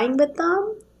always spying with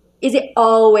them? Is it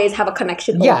always have a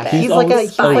connection? Yeah, he's like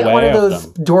one of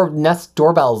those Nest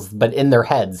doorbells, but in their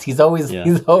heads. He's always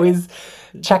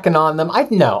checking on them. I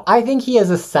think he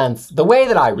has a sense. The way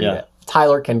that I read it,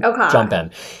 Tyler can jump in,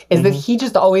 is that he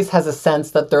just always has a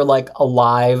sense that they're like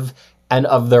alive and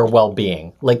of their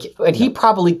well-being. Like, and he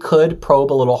probably could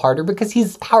probe a little harder because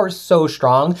his power is so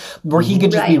strong where he could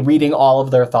just be reading all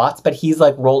of their thoughts, but he's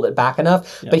like rolled it back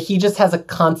enough. But he just has a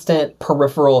constant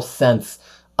peripheral sense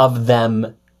of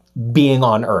them being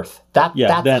on Earth. That's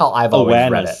how I've always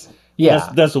read it.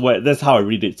 Yeah, that's how I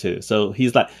read it too. So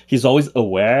he's always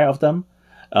aware of them.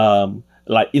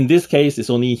 Like in this case, it's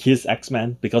only his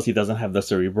X-Men because he doesn't have the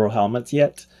cerebral helmet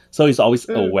yet. So he's always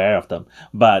aware of them.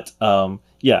 But I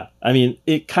mean,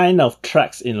 it kind of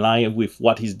tracks in line with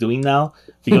what he's doing now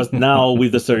because now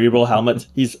with the cerebral helmet,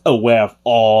 he's aware of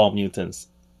all mutants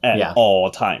at all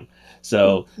time.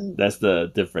 So that's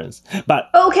the difference.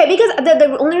 But okay, because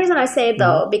the only reason I say it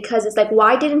though, because it's like,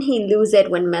 why didn't he lose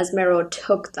it when Mesmero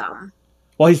took them?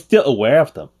 Well, he's still aware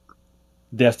of them.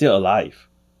 They're still alive.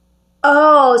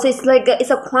 Oh, so it's like it's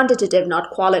a quantitative,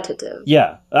 not qualitative.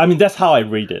 Yeah, I mean that's how I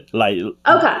read it. Like,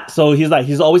 so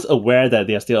he's always aware that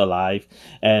they're still alive,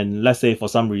 and let's say for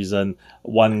some reason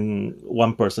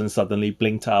one person suddenly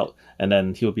blinked out, and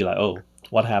then he'll be like, "Oh,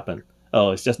 what happened? Oh,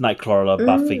 it's just Nightcrawler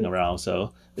buffing around."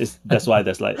 So that's why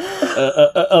there's like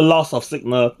a loss of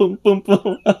signal, boom, boom,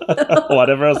 boom,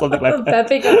 whatever, or something like that.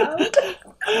 Buffing around.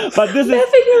 But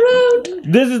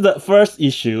this is the first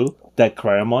issue that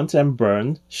Claremont and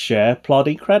Byrne share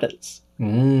plotting credits. So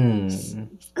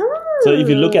if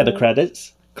you look at the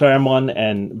credits, Claremont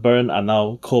and Byrne are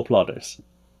now co-plotters.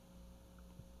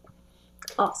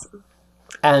 Awesome.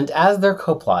 And as they're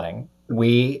co-plotting,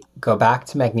 we go back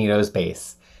to Magneto's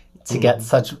base to get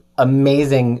such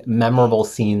amazing, memorable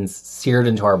scenes seared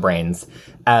into our brains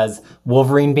as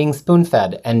Wolverine being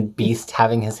spoon-fed and Beast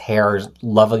having his hair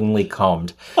lovingly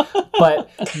combed. But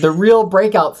the real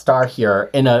breakout star here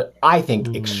in a, I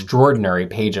think, extraordinary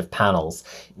page of panels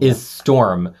is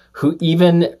Storm, who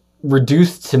even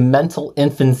reduced to mental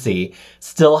infancy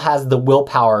still has the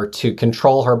willpower to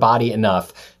control her body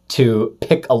enough to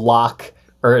pick a lock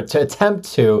or to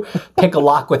attempt to pick a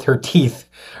lock with her teeth,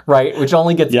 right? Which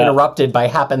only gets interrupted by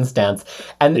happenstance.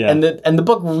 And the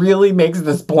book really makes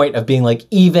this point of being like,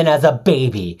 even as a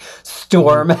baby,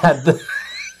 Storm had the...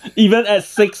 Even at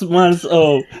 6 months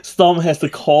old, Storm has the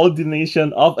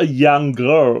coordination of a young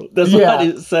girl. That's what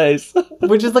it says.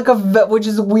 Which is which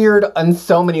is weird on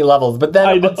so many levels. But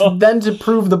then to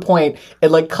prove the point, it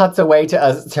like cuts away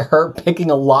to her picking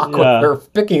a lock with her,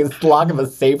 picking a lock of a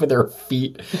safe with her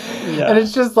feet. Yeah. And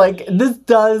it's just like, this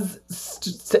does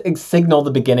signal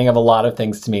the beginning of a lot of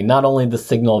things to me. Not only the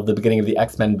signal of the beginning of the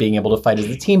X-Men being able to fight as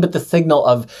a team, but the signal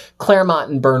of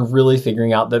Claremont and Byrne really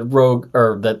figuring out that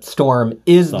that Storm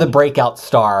is the breakout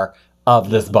star of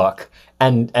this book,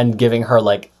 and giving her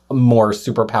like more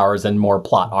superpowers and more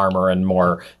plot armor and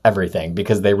more everything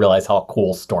because they realize how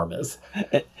cool Storm is.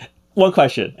 One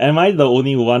question: am I the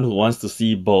only one who wants to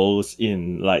see Bose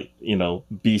in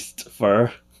Beast fur?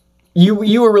 You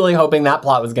were really hoping that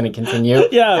plot was going to continue.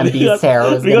 And Beast's hair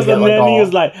was going to get like Nanny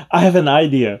was like, I have an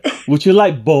idea. Would you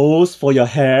like bows for your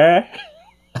hair?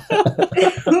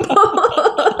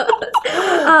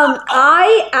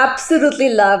 I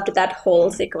absolutely loved that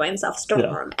whole sequence of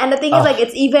Storm. And the thing is, like,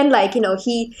 it's even like,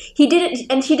 he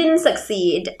didn't, and she didn't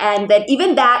succeed. And then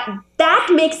even that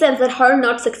makes sense, that her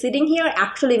not succeeding here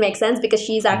actually makes sense because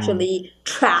she's actually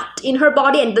trapped in her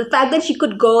body. And the fact that she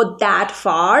could go that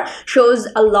far shows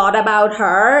a lot about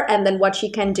her and then what she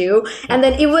can do. And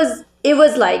then it was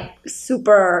like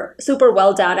super, super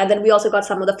well done. And then we also got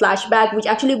some of the flashback, which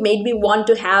actually made me want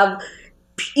to have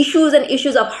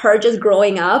issues of her just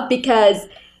growing up, because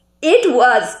it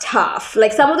was tough.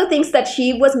 Like, some of the things that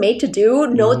she was made to do,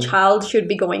 no child should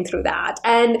be going through that.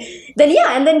 And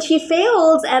then she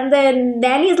fails, and then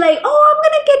Nanny's like, oh, I'm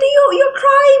gonna get you, you're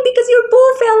crying because your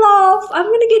bow fell off. I'm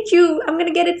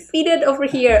gonna get it fitted over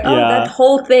here. Oh, that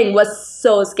whole thing was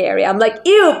so scary. I'm like,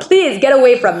 ew, please get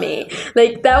away from me.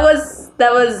 Like, that was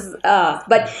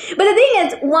but the thing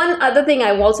is, one other thing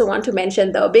I also want to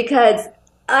mention though, because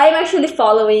I'm actually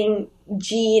following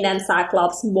Jean and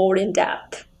Cyclops more in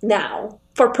depth now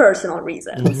for personal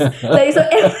reasons. Like, so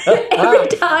every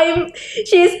time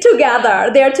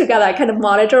they're together, I kind of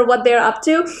monitor what they're up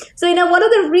to. So, one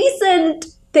of the recent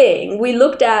thing we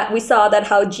saw that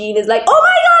how Jean is like, oh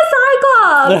my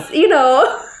God, Cyclops,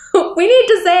 we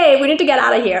need to get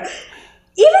out of here.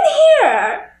 Even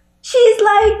here, she's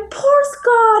like, poor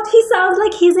Scott, he sounds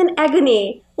like he's in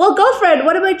agony. Well, girlfriend,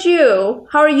 what about you?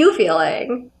 How are you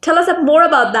feeling? Tell us more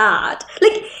about that.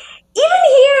 Like, even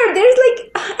here, there's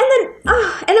like,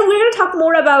 and then we're gonna talk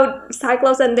more about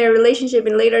Cyclops and their relationship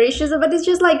in later issues. But it's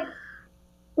just like,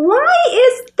 why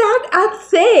is that a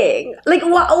thing? Like,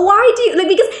 why do you like?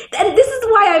 Because, and this is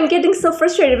why I'm getting so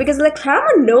frustrated, because like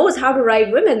Claremont knows how to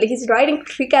write women. Like, he's writing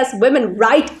kick-ass women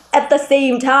right at the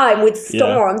same time with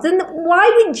Storms. And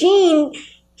why with Jean,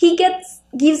 he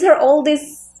gives her all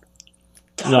this.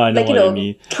 No, I know what you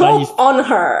mean. Trope on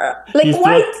her. Like,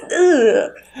 why?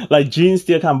 Like, Jean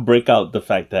still can't break out the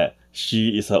fact that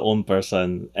she is her own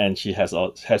person and she has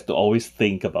to always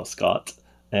think about Scott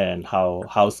and how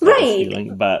Scott is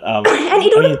feeling. But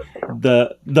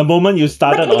the moment you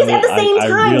started on it,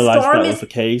 I realized that was the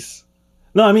case.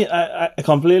 No, I mean, I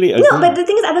completely agree. No, but the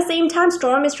thing is, at the same time,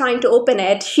 Storm is trying to open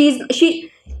it. She's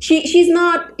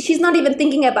not even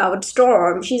thinking about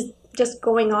Storm. She's just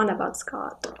going on about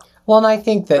Scott. Well, and I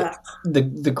think that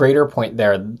the greater point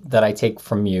there that I take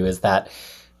from you is that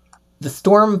the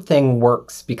Storm thing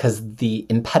works because the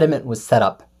impediment was set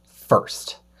up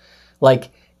first. Like,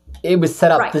 it was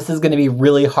set up, this is going to be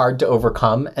really hard to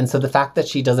overcome. And so the fact that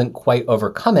she doesn't quite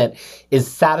overcome it is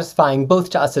satisfying both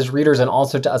to us as readers and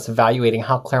also to us evaluating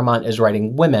how Claremont is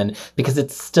writing women, because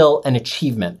it's still an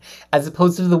achievement. As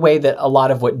opposed to the way that a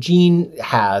lot of what Jean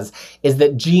has is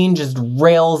that Jean just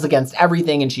rails against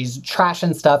everything and she's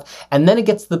trashing stuff. And then it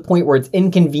gets to the point where it's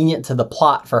inconvenient to the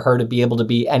plot for her to be able to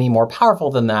be any more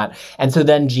powerful than that. And so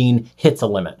then Jean hits a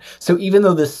limit. So even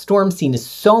though this Storm scene is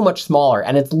so much smaller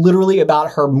and it's literally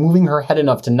about her moving her head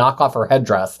enough to knock off her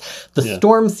headdress, the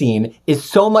Storm scene is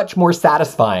so much more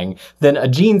satisfying than a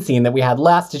Jean scene that we had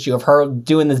last issue of her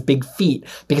doing this big feat,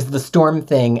 because the Storm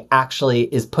thing actually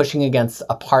is pushing against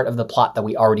a part of the plot that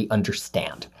we already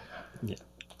understand.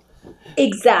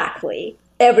 Exactly.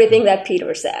 everything that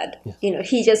Peter said. You know,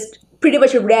 he just pretty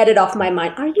much read it off my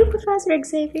mind. Are you Professor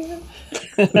Xavier?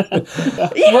 Well,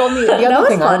 the other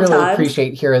thing I really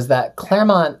appreciate here is that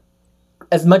Claremont,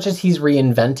 as much as he's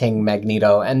reinventing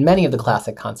Magneto and many of the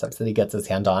classic concepts that he gets his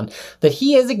hand on, that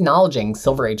he is acknowledging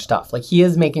Silver Age stuff. Like, he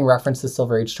is making reference to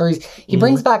Silver Age stories. He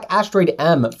brings back Asteroid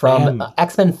M from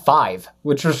X-Men 5,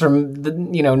 which was from the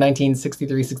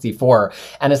 1963-64,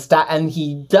 and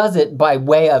he does it by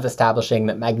way of establishing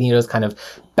that Magneto's kind of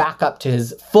back up to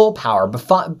his full power,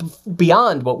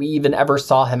 beyond what we even ever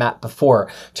saw him at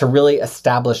before, to really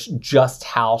establish just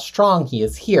how strong he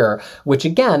is here, which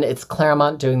again, it's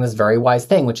Claremont doing this very wise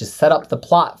thing, which is set up the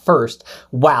plot first.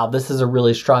 Wow, this is a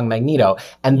really strong Magneto,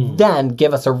 and then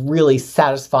give us a really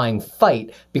satisfying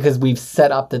fight because we've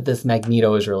set up that this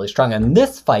Magneto is really strong. And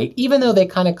this fight, even though they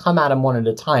kind of come at him one at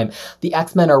a time, the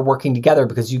X-Men are working together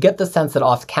because you get the sense that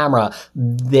off camera,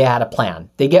 they had a plan.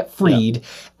 They get freed,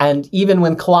 and even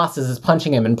when Colossus is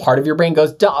punching him and part of your brain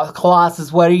goes, duh,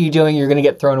 Colossus, what are you doing? You're going to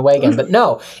get thrown away again. But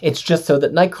no, it's just so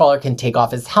that Nightcrawler can take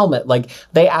off his helmet. Like,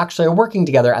 they actually are working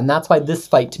together, and that's why this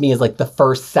fight to me is like the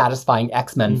first satisfying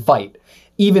X-Men fight,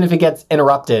 even if it gets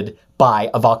interrupted by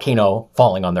a volcano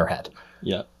falling on their head.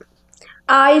 Yeah.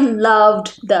 I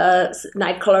loved the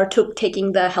Nightcrawler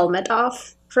taking the helmet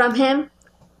off from him.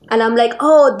 And I'm like,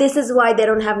 oh, this is why they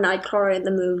don't have Nightcrawler in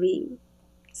the movie.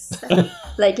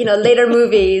 Like, you know, later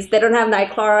movies, they don't have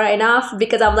Nightcrawler enough,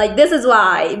 because I'm like, this is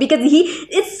why. Because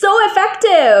it's so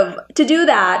effective to do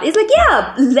that. It's like,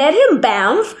 yeah, let him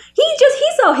bamf. He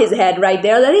saw his head right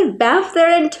there. Let him bamf there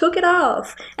and took it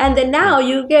off. And then now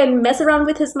you can mess around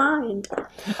with his mind.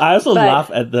 I also laugh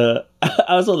at the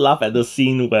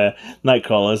scene where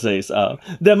Nightcrawler says,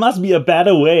 there must be a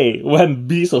better way, when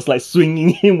Beast was like swinging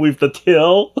him with the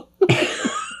tail.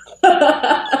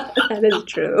 That is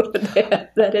true.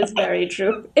 That is very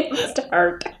true. It must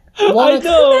hurt. Well, I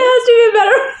know. It has to be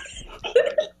better.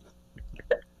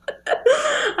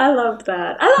 I loved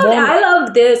that. I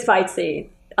loved this fight scene.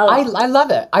 I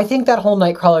love it. I think that whole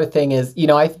Nightcrawler thing is, you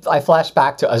know, I flash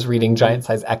back to us reading Giant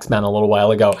Size X-Men a little while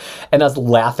ago, and us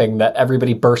laughing that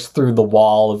everybody bursts through the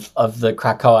wall of the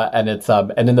Krakoa, and it's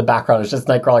and in the background it's just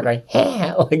Nightcrawler going,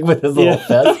 hey, like with his little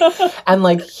fist. And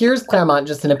like, here's Claremont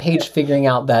just in a page figuring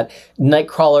out that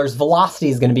Nightcrawler's velocity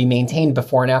is going to be maintained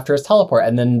before and after his teleport,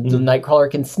 and then the Nightcrawler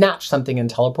can snatch something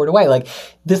and teleport away. Like,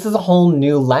 this is a whole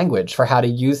new language for how to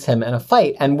use him in a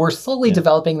fight, and we're slowly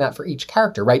developing that for each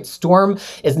character, right? Storm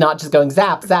is not just going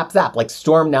zap, zap, zap. Like,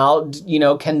 Storm now, you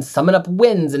know, can summon up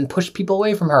winds and push people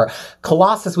away from her.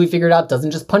 Colossus, we figured out,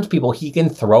 doesn't just punch people. He can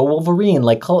throw Wolverine.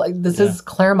 Like, this is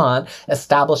Claremont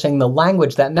establishing the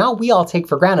language that now we all take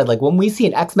for granted. Like, when we see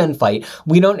an X-Men fight,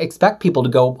 we don't expect people to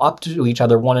go up to each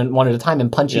other one at a time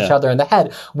and punch each other in the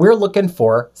head. We're looking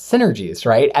for synergies,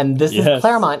 right? And this is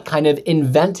Claremont kind of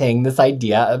inventing this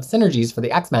idea of synergies for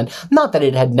the X-Men. Not that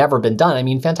it had never been done. I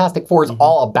mean, Fantastic Four is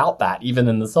all about that, even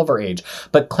in the Silver Age.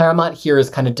 But Claremont here is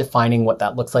kind of defining what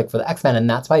that looks like for the X-Men, and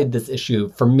that's why this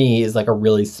issue, for me, is like a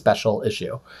really special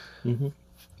issue. Mm-hmm.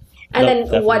 And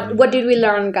then what did we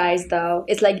learn, guys, though?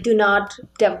 It's like, do not,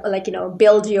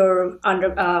 build your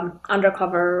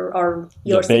undercover or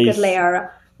your secret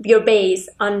lair, your base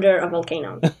under a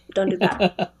volcano. Don't do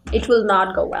that. It will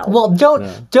not go well. Well,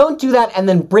 don't do that and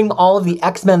then bring all of the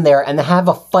X-Men there and have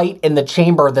a fight in the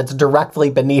chamber that's directly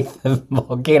beneath the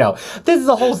volcano. This is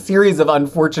a whole series of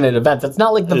unfortunate events. It's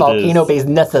not like the volcano base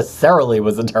necessarily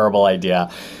was a terrible idea.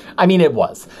 I mean, it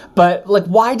was. But, like,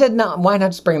 why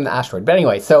not just bring them the asteroid? But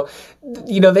anyway, so,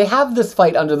 you know, they have this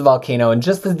fight under the volcano, and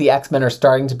just as the X-Men are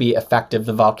starting to be effective,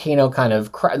 the volcano kind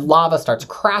of, lava starts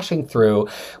crashing through.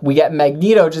 We get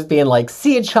Magneto just being like,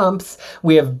 see ya, chumps.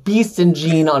 We have Beast and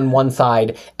Jean on one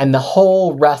side, and the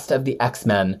whole rest of the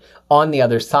X-Men on the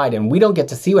other side. And we don't get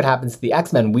to see what happens to the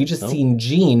X-Men. We just seen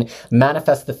Jean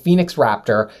manifest the Phoenix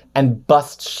Raptor and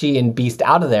bust she and Beast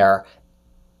out of there.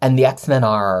 And the X-Men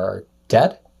are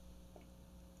dead?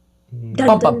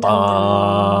 Dun, dun, dun,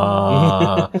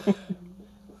 dun.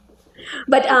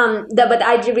 But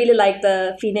I really like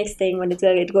the Phoenix thing when it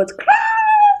goes.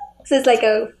 So it's like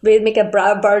we make a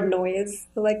bird noise.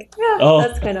 So like,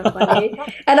 that's kind of funny.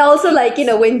 And also, like, you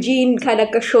know, when Jean kind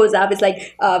of shows up, it's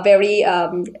like very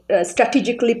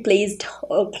strategically placed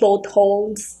cloth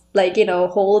holes, like, you know,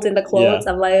 holes in the clothes.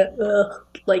 I'm like, ugh,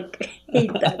 like,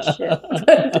 hate that shit.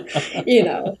 But, you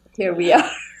know, here we are.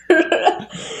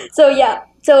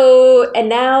 So, and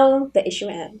now the issue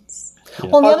ends. Yeah.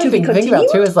 Well, the other thing to think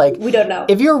about too is, like, we don't know.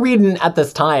 If you're reading at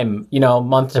this time, you know,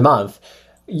 month to month,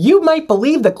 you might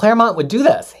believe that Claremont would do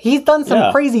this. He's done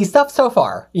some crazy stuff so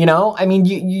far, you know? I mean,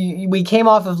 we came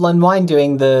off of Len Wein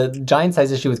doing the giant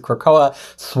size issue with Krakoa,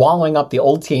 swallowing up the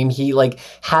old team. He like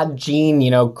had Jean, you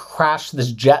know, crash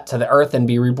this jet to the earth and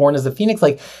be reborn as a phoenix.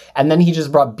 Like, and then he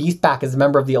just brought Beast back as a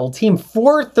member of the old team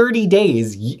for 30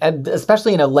 days,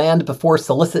 especially in a land before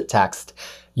solicit text.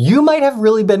 You might have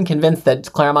really been convinced that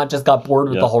Claremont just got bored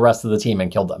with the whole rest of the team and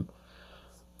killed them.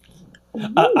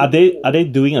 Are they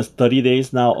doing us 30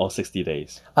 days now or 60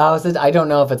 days? I don't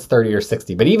know if it's 30 or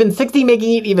 60, but even 60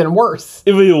 making it even worse.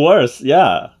 Even worse,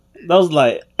 yeah. That was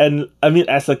like, and I mean,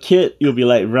 as a kid, you'll be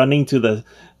like running to the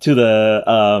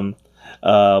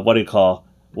what do you call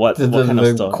what kind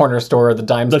of store? Corner store, the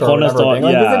dime store, corner store.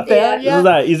 Like, yeah. Is it there?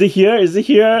 Yeah. Is it here? Is it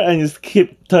here? And you just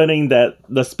keep turning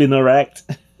the spinner rack.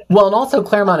 Well, and also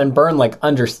Claremont and Byrne, like,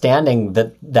 understanding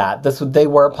that they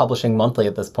were publishing monthly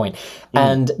at this point.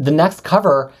 And the next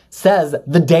cover says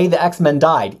the day the X-Men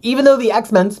died, even though the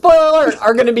X-Men, spoiler alert,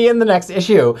 are going to be in the next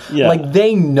issue. Yeah. Like,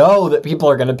 they know that people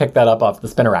are going to pick that up off the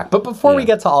spinner rack. But before we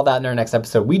get to all that in our next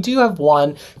episode, we do have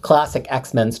one classic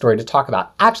X-Men story to talk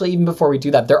about. Actually, even before we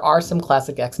do that, there are some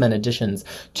classic X-Men additions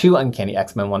to Uncanny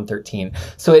X-Men 113.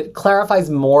 So it clarifies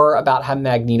more about how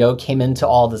Magneto came into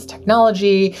all this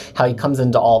technology, how he comes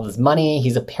into all this money.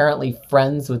 He's apparently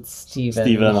friends with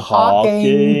Stephen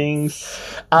Hawking.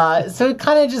 So it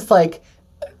kind of just like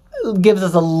gives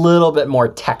us a little bit more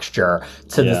texture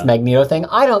to this Magneto thing.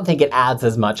 I don't think it adds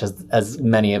as much as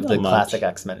many of the classic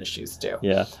X-Men issues do.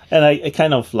 Yeah, and I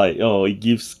kind of like, it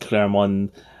gives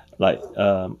Claremont like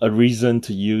a reason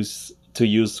to use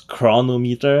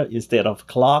chronometer instead of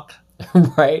clock.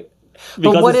 Right.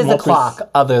 But what is a clock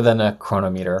other than a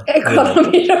chronometer? A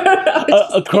chronometer.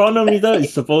 A chronometer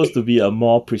is supposed to be a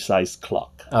more precise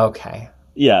clock. Okay.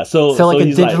 Yeah, so like a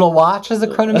digital watch is a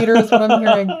chronometer is what I'm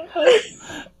hearing?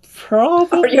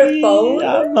 Probably. Or your phone?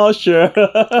 I'm not sure.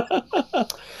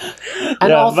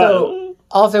 And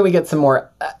also we get some more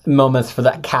moments for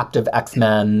that captive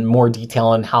X-Men, more detail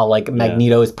on how like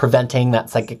Magneto is preventing that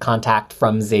psychic contact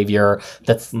from Xavier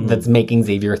that's making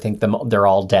Xavier think they're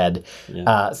all dead.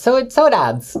 Yeah. So it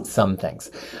adds some things.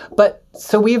 But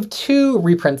so we have two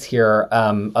reprints here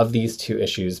of these two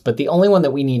issues, but the only one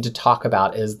that we need to talk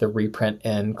about is the reprint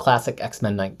in Classic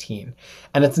X-Men 19.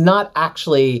 And it's not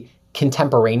actually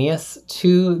contemporaneous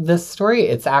to this story.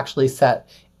 It's actually set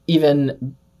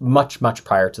even much, much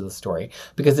prior to the story,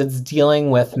 because it's dealing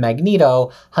with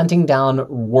Magneto hunting down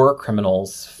war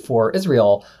criminals for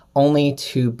Israel only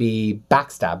to be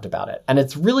backstabbed about it. And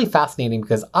it's really fascinating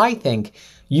because I think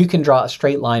you can draw a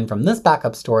straight line from this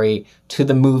backup story to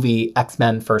the movie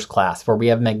X-Men First Class, where we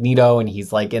have Magneto and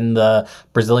he's like in the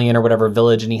Brazilian or whatever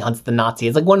village and he hunts the Nazi.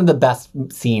 It's like one of the best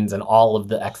scenes in all of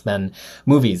the X-Men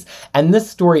movies. And this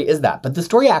story is that. But the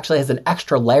story actually has an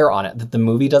extra layer on it that the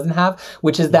movie doesn't have,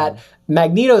 which is that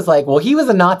Magneto's like, well, he was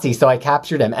a Nazi, so I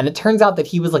captured him. And it turns out that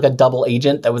he was like a double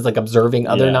agent that was like observing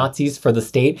other Nazis for the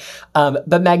state.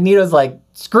 But Magneto's like,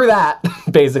 screw that,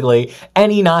 basically.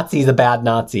 Any Nazi's a bad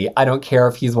Nazi. I don't care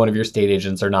if he's one of your state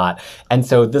agents or not. And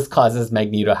so this causes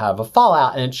Magneto to have a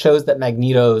fallout, and it shows that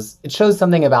it shows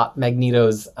something about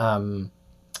Magneto's, what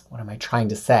am I trying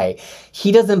to say?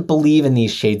 He doesn't believe in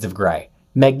these shades of gray.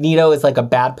 Magneto is like a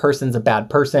bad person's a bad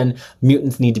person.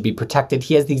 Mutants need to be protected.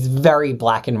 He has these very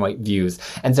black and white views.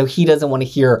 And so he doesn't want to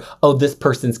hear, oh, this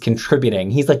person's contributing.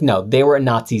 He's like, no, they were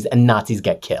Nazis and Nazis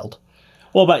get killed.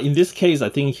 Well, but in this case, I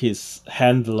think his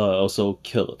handler also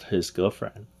killed his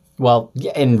girlfriend. Well,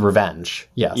 in revenge,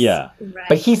 yes. Yeah. Right.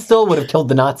 But he still would have killed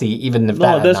the Nazi even if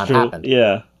that had not happened.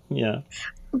 Yeah, yeah.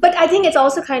 But I think it's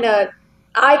also kind of,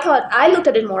 I looked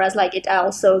at it more as like it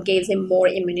also gives him more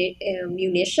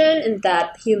ammunition in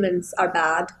that humans are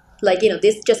bad. Like,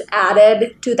 this just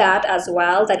added to that as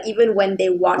well, that even when they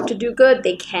want to do good,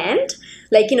 they can't.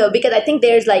 Like, because I think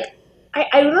there's like,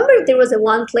 I remember there was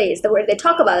one place where they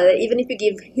talk about it, even if you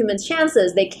give humans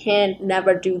chances, they can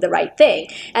never do the right thing.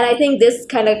 And I think this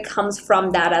kind of comes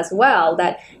from that as well,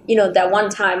 that, that one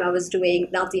time I was doing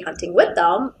Nazi hunting with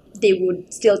them, they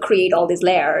would still create all these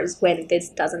layers when this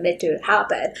doesn't need to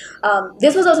happen.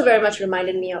 This was also very much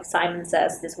reminded me of Simon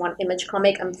Says, this one Image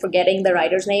comic. I'm forgetting the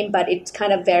writer's name, but it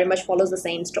kind of very much follows the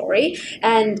same story.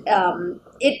 And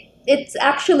it's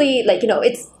actually like,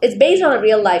 it's based on a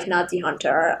real life Nazi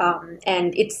hunter.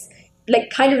 And it's like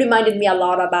kind of reminded me a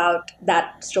lot about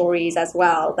that stories as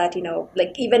well, that,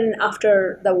 like even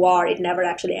after the war, it never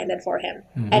actually ended for him.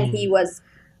 Mm-hmm. And he was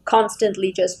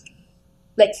constantly just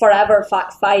like forever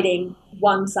fighting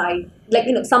one side, like,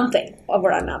 something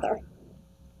over another.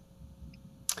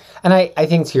 And I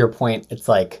think to your point, it's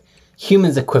like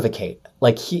humans equivocate.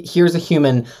 Like here's a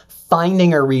human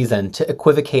finding a reason to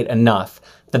equivocate enough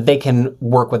that they can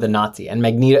work with a Nazi. And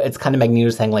Magneto, it's kind of Magneto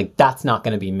saying, like, that's not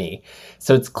going to be me.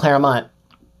 So it's Claremont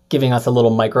giving us a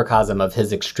little microcosm of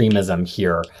his extremism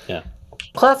here. Yeah.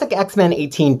 Classic X-Men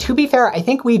 18. To be fair, I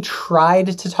think we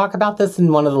tried to talk about this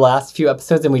in one of the last few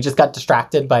episodes and we just got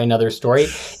distracted by another story.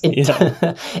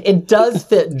 It does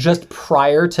fit just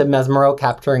prior to Mesmero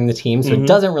capturing the team, so it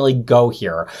doesn't really go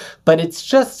here. But it's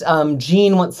just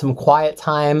Jean wants some quiet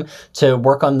time to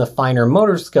work on the finer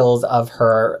motor skills of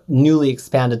her newly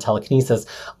expanded telekinesis,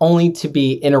 only to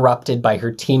be interrupted by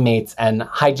her teammates and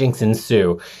hijinks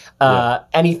ensue.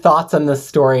 Any thoughts on this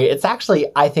story? It's actually,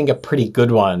 I think, a pretty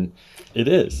good one. It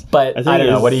is. But I don't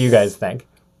know. What do you guys think?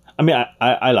 I mean,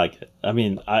 I like it. I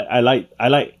mean, I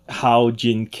like how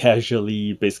Jean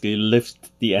casually basically lifts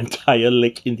the entire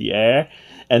lake in the air.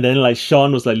 And then like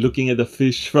Sean was like looking at the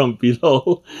fish from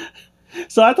below.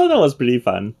 So I thought that was pretty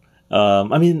fun.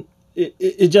 I mean,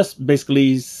 it just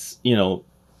basically, you know,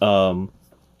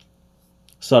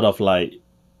 sort of like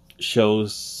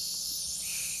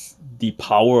shows the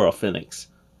power of Phoenix.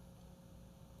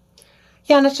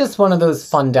 Yeah, and it's just one of those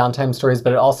fun downtime stories,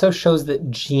 but it also shows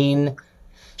that Jean,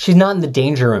 she's not in the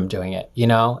danger room doing it, you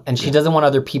know? And she doesn't want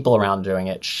other people around doing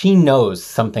it. She knows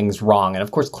something's wrong. And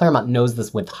of course, Claremont knows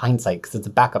this with hindsight because it's a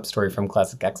backup story from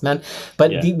Classic X-Men.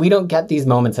 But we don't get these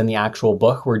moments in the actual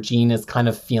book where Jean is kind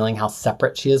of feeling how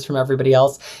separate she is from everybody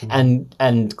else.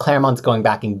 And Claremont's going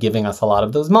back and giving us a lot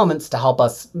of those moments to help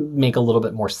us make a little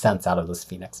bit more sense out of this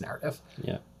Phoenix narrative.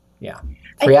 Yeah.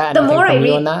 Freya, anything from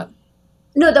you on that?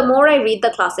 No, the more I read the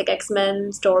Classic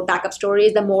X-Men backup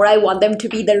stories, the more I want them to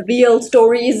be the real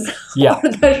stories. Yeah. Or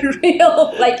the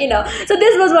real, like, you know. So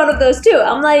this was one of those too.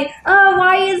 I'm like, oh,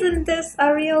 why isn't this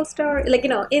a real story? Like, you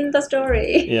know, in the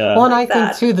story. Yeah. Well, and I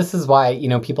think too, this is why, you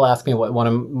know, people ask me what one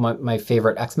of my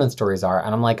favorite X-Men stories are.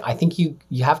 And I'm like, I think you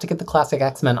have to get the Classic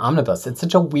X-Men Omnibus. It's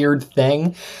such a weird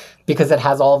thing because it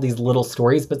has all of these little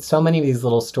stories, but so many of these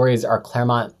little stories are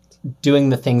Claremont doing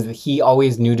the things that he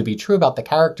always knew to be true about the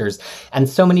characters. And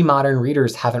so many modern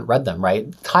readers haven't read them, right?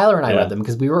 Tyler and I read them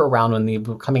because we were around when they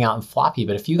were coming out in floppy.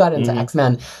 But if you got into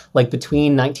X-Men like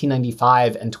between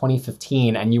 1995 and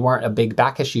 2015 and you weren't a big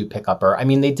back issue pick-upper, I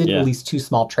mean, they did release 2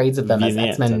 small trades of them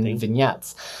vignettes, as X-Men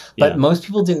vignettes. But most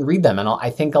people didn't read them. And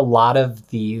I think a lot of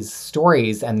these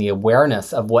stories and the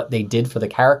awareness of what they did for the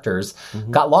characters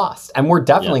got lost. And we're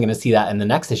definitely going to see that in the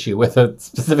next issue with a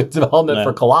specific development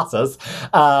for Colossus.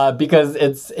 Because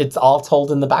it's all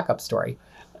told in the backup story.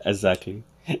 Exactly.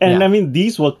 And I mean,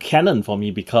 these were canon for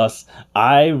me because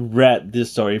I read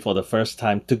this story for the first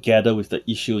time together with the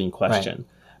issue in question.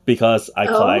 Because I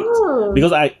collect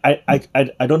because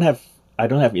I don't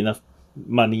have enough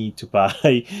money to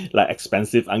buy like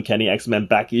expensive Uncanny X-Men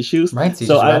back issues. Right.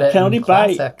 So I can only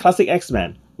buy Classic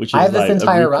X-Men. Which I have is this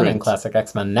entire run in Classic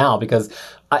X-Men now because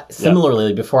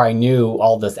similarly, before I knew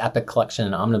all this epic collection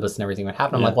and omnibus and everything would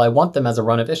happen, I'm like, well, I want them as a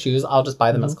run of issues. I'll just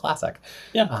buy them as Classic.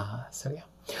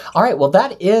 All right. Well,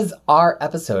 that is our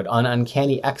episode on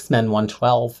Uncanny X-Men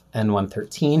 112 and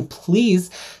 113.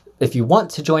 Please, if you want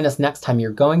to join us next time,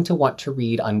 you're going to want to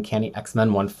read Uncanny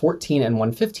X-Men 114 and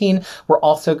 115. We're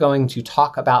also going to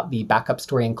talk about the backup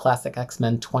story in Classic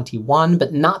X-Men 21,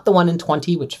 but not the one in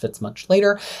 20, which fits much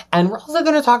later. And we're also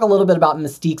going to talk a little bit about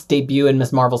Mystique's debut in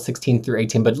Ms. Marvel 16 through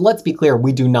 18. But let's be clear,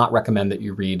 we do not recommend that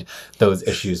you read those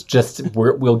issues. Just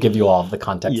we'll give you all of the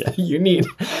context that you need.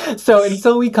 So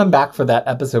until we come back for that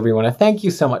episode, we want to thank you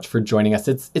so much for joining us.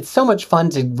 It's so much fun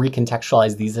to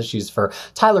recontextualize these issues for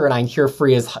Tyler and I and hear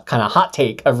Freya's kind of hot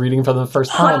take of reading for the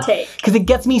first time. Hot take. Because it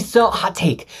gets me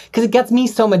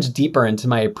so much deeper into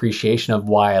my appreciation of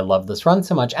why I love this run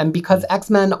so much. And because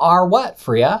X-Men are what,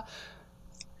 Freya?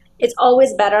 It's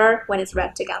always better when it's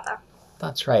read together.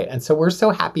 That's right. And so we're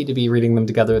so happy to be reading them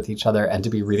together with each other and to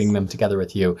be reading them together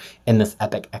with you in this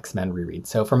epic X-Men reread.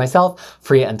 So for myself,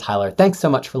 Freya, and Tyler, thanks so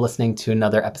much for listening to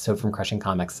another episode from Crushing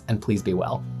Comics, and please be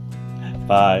well.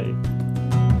 Bye.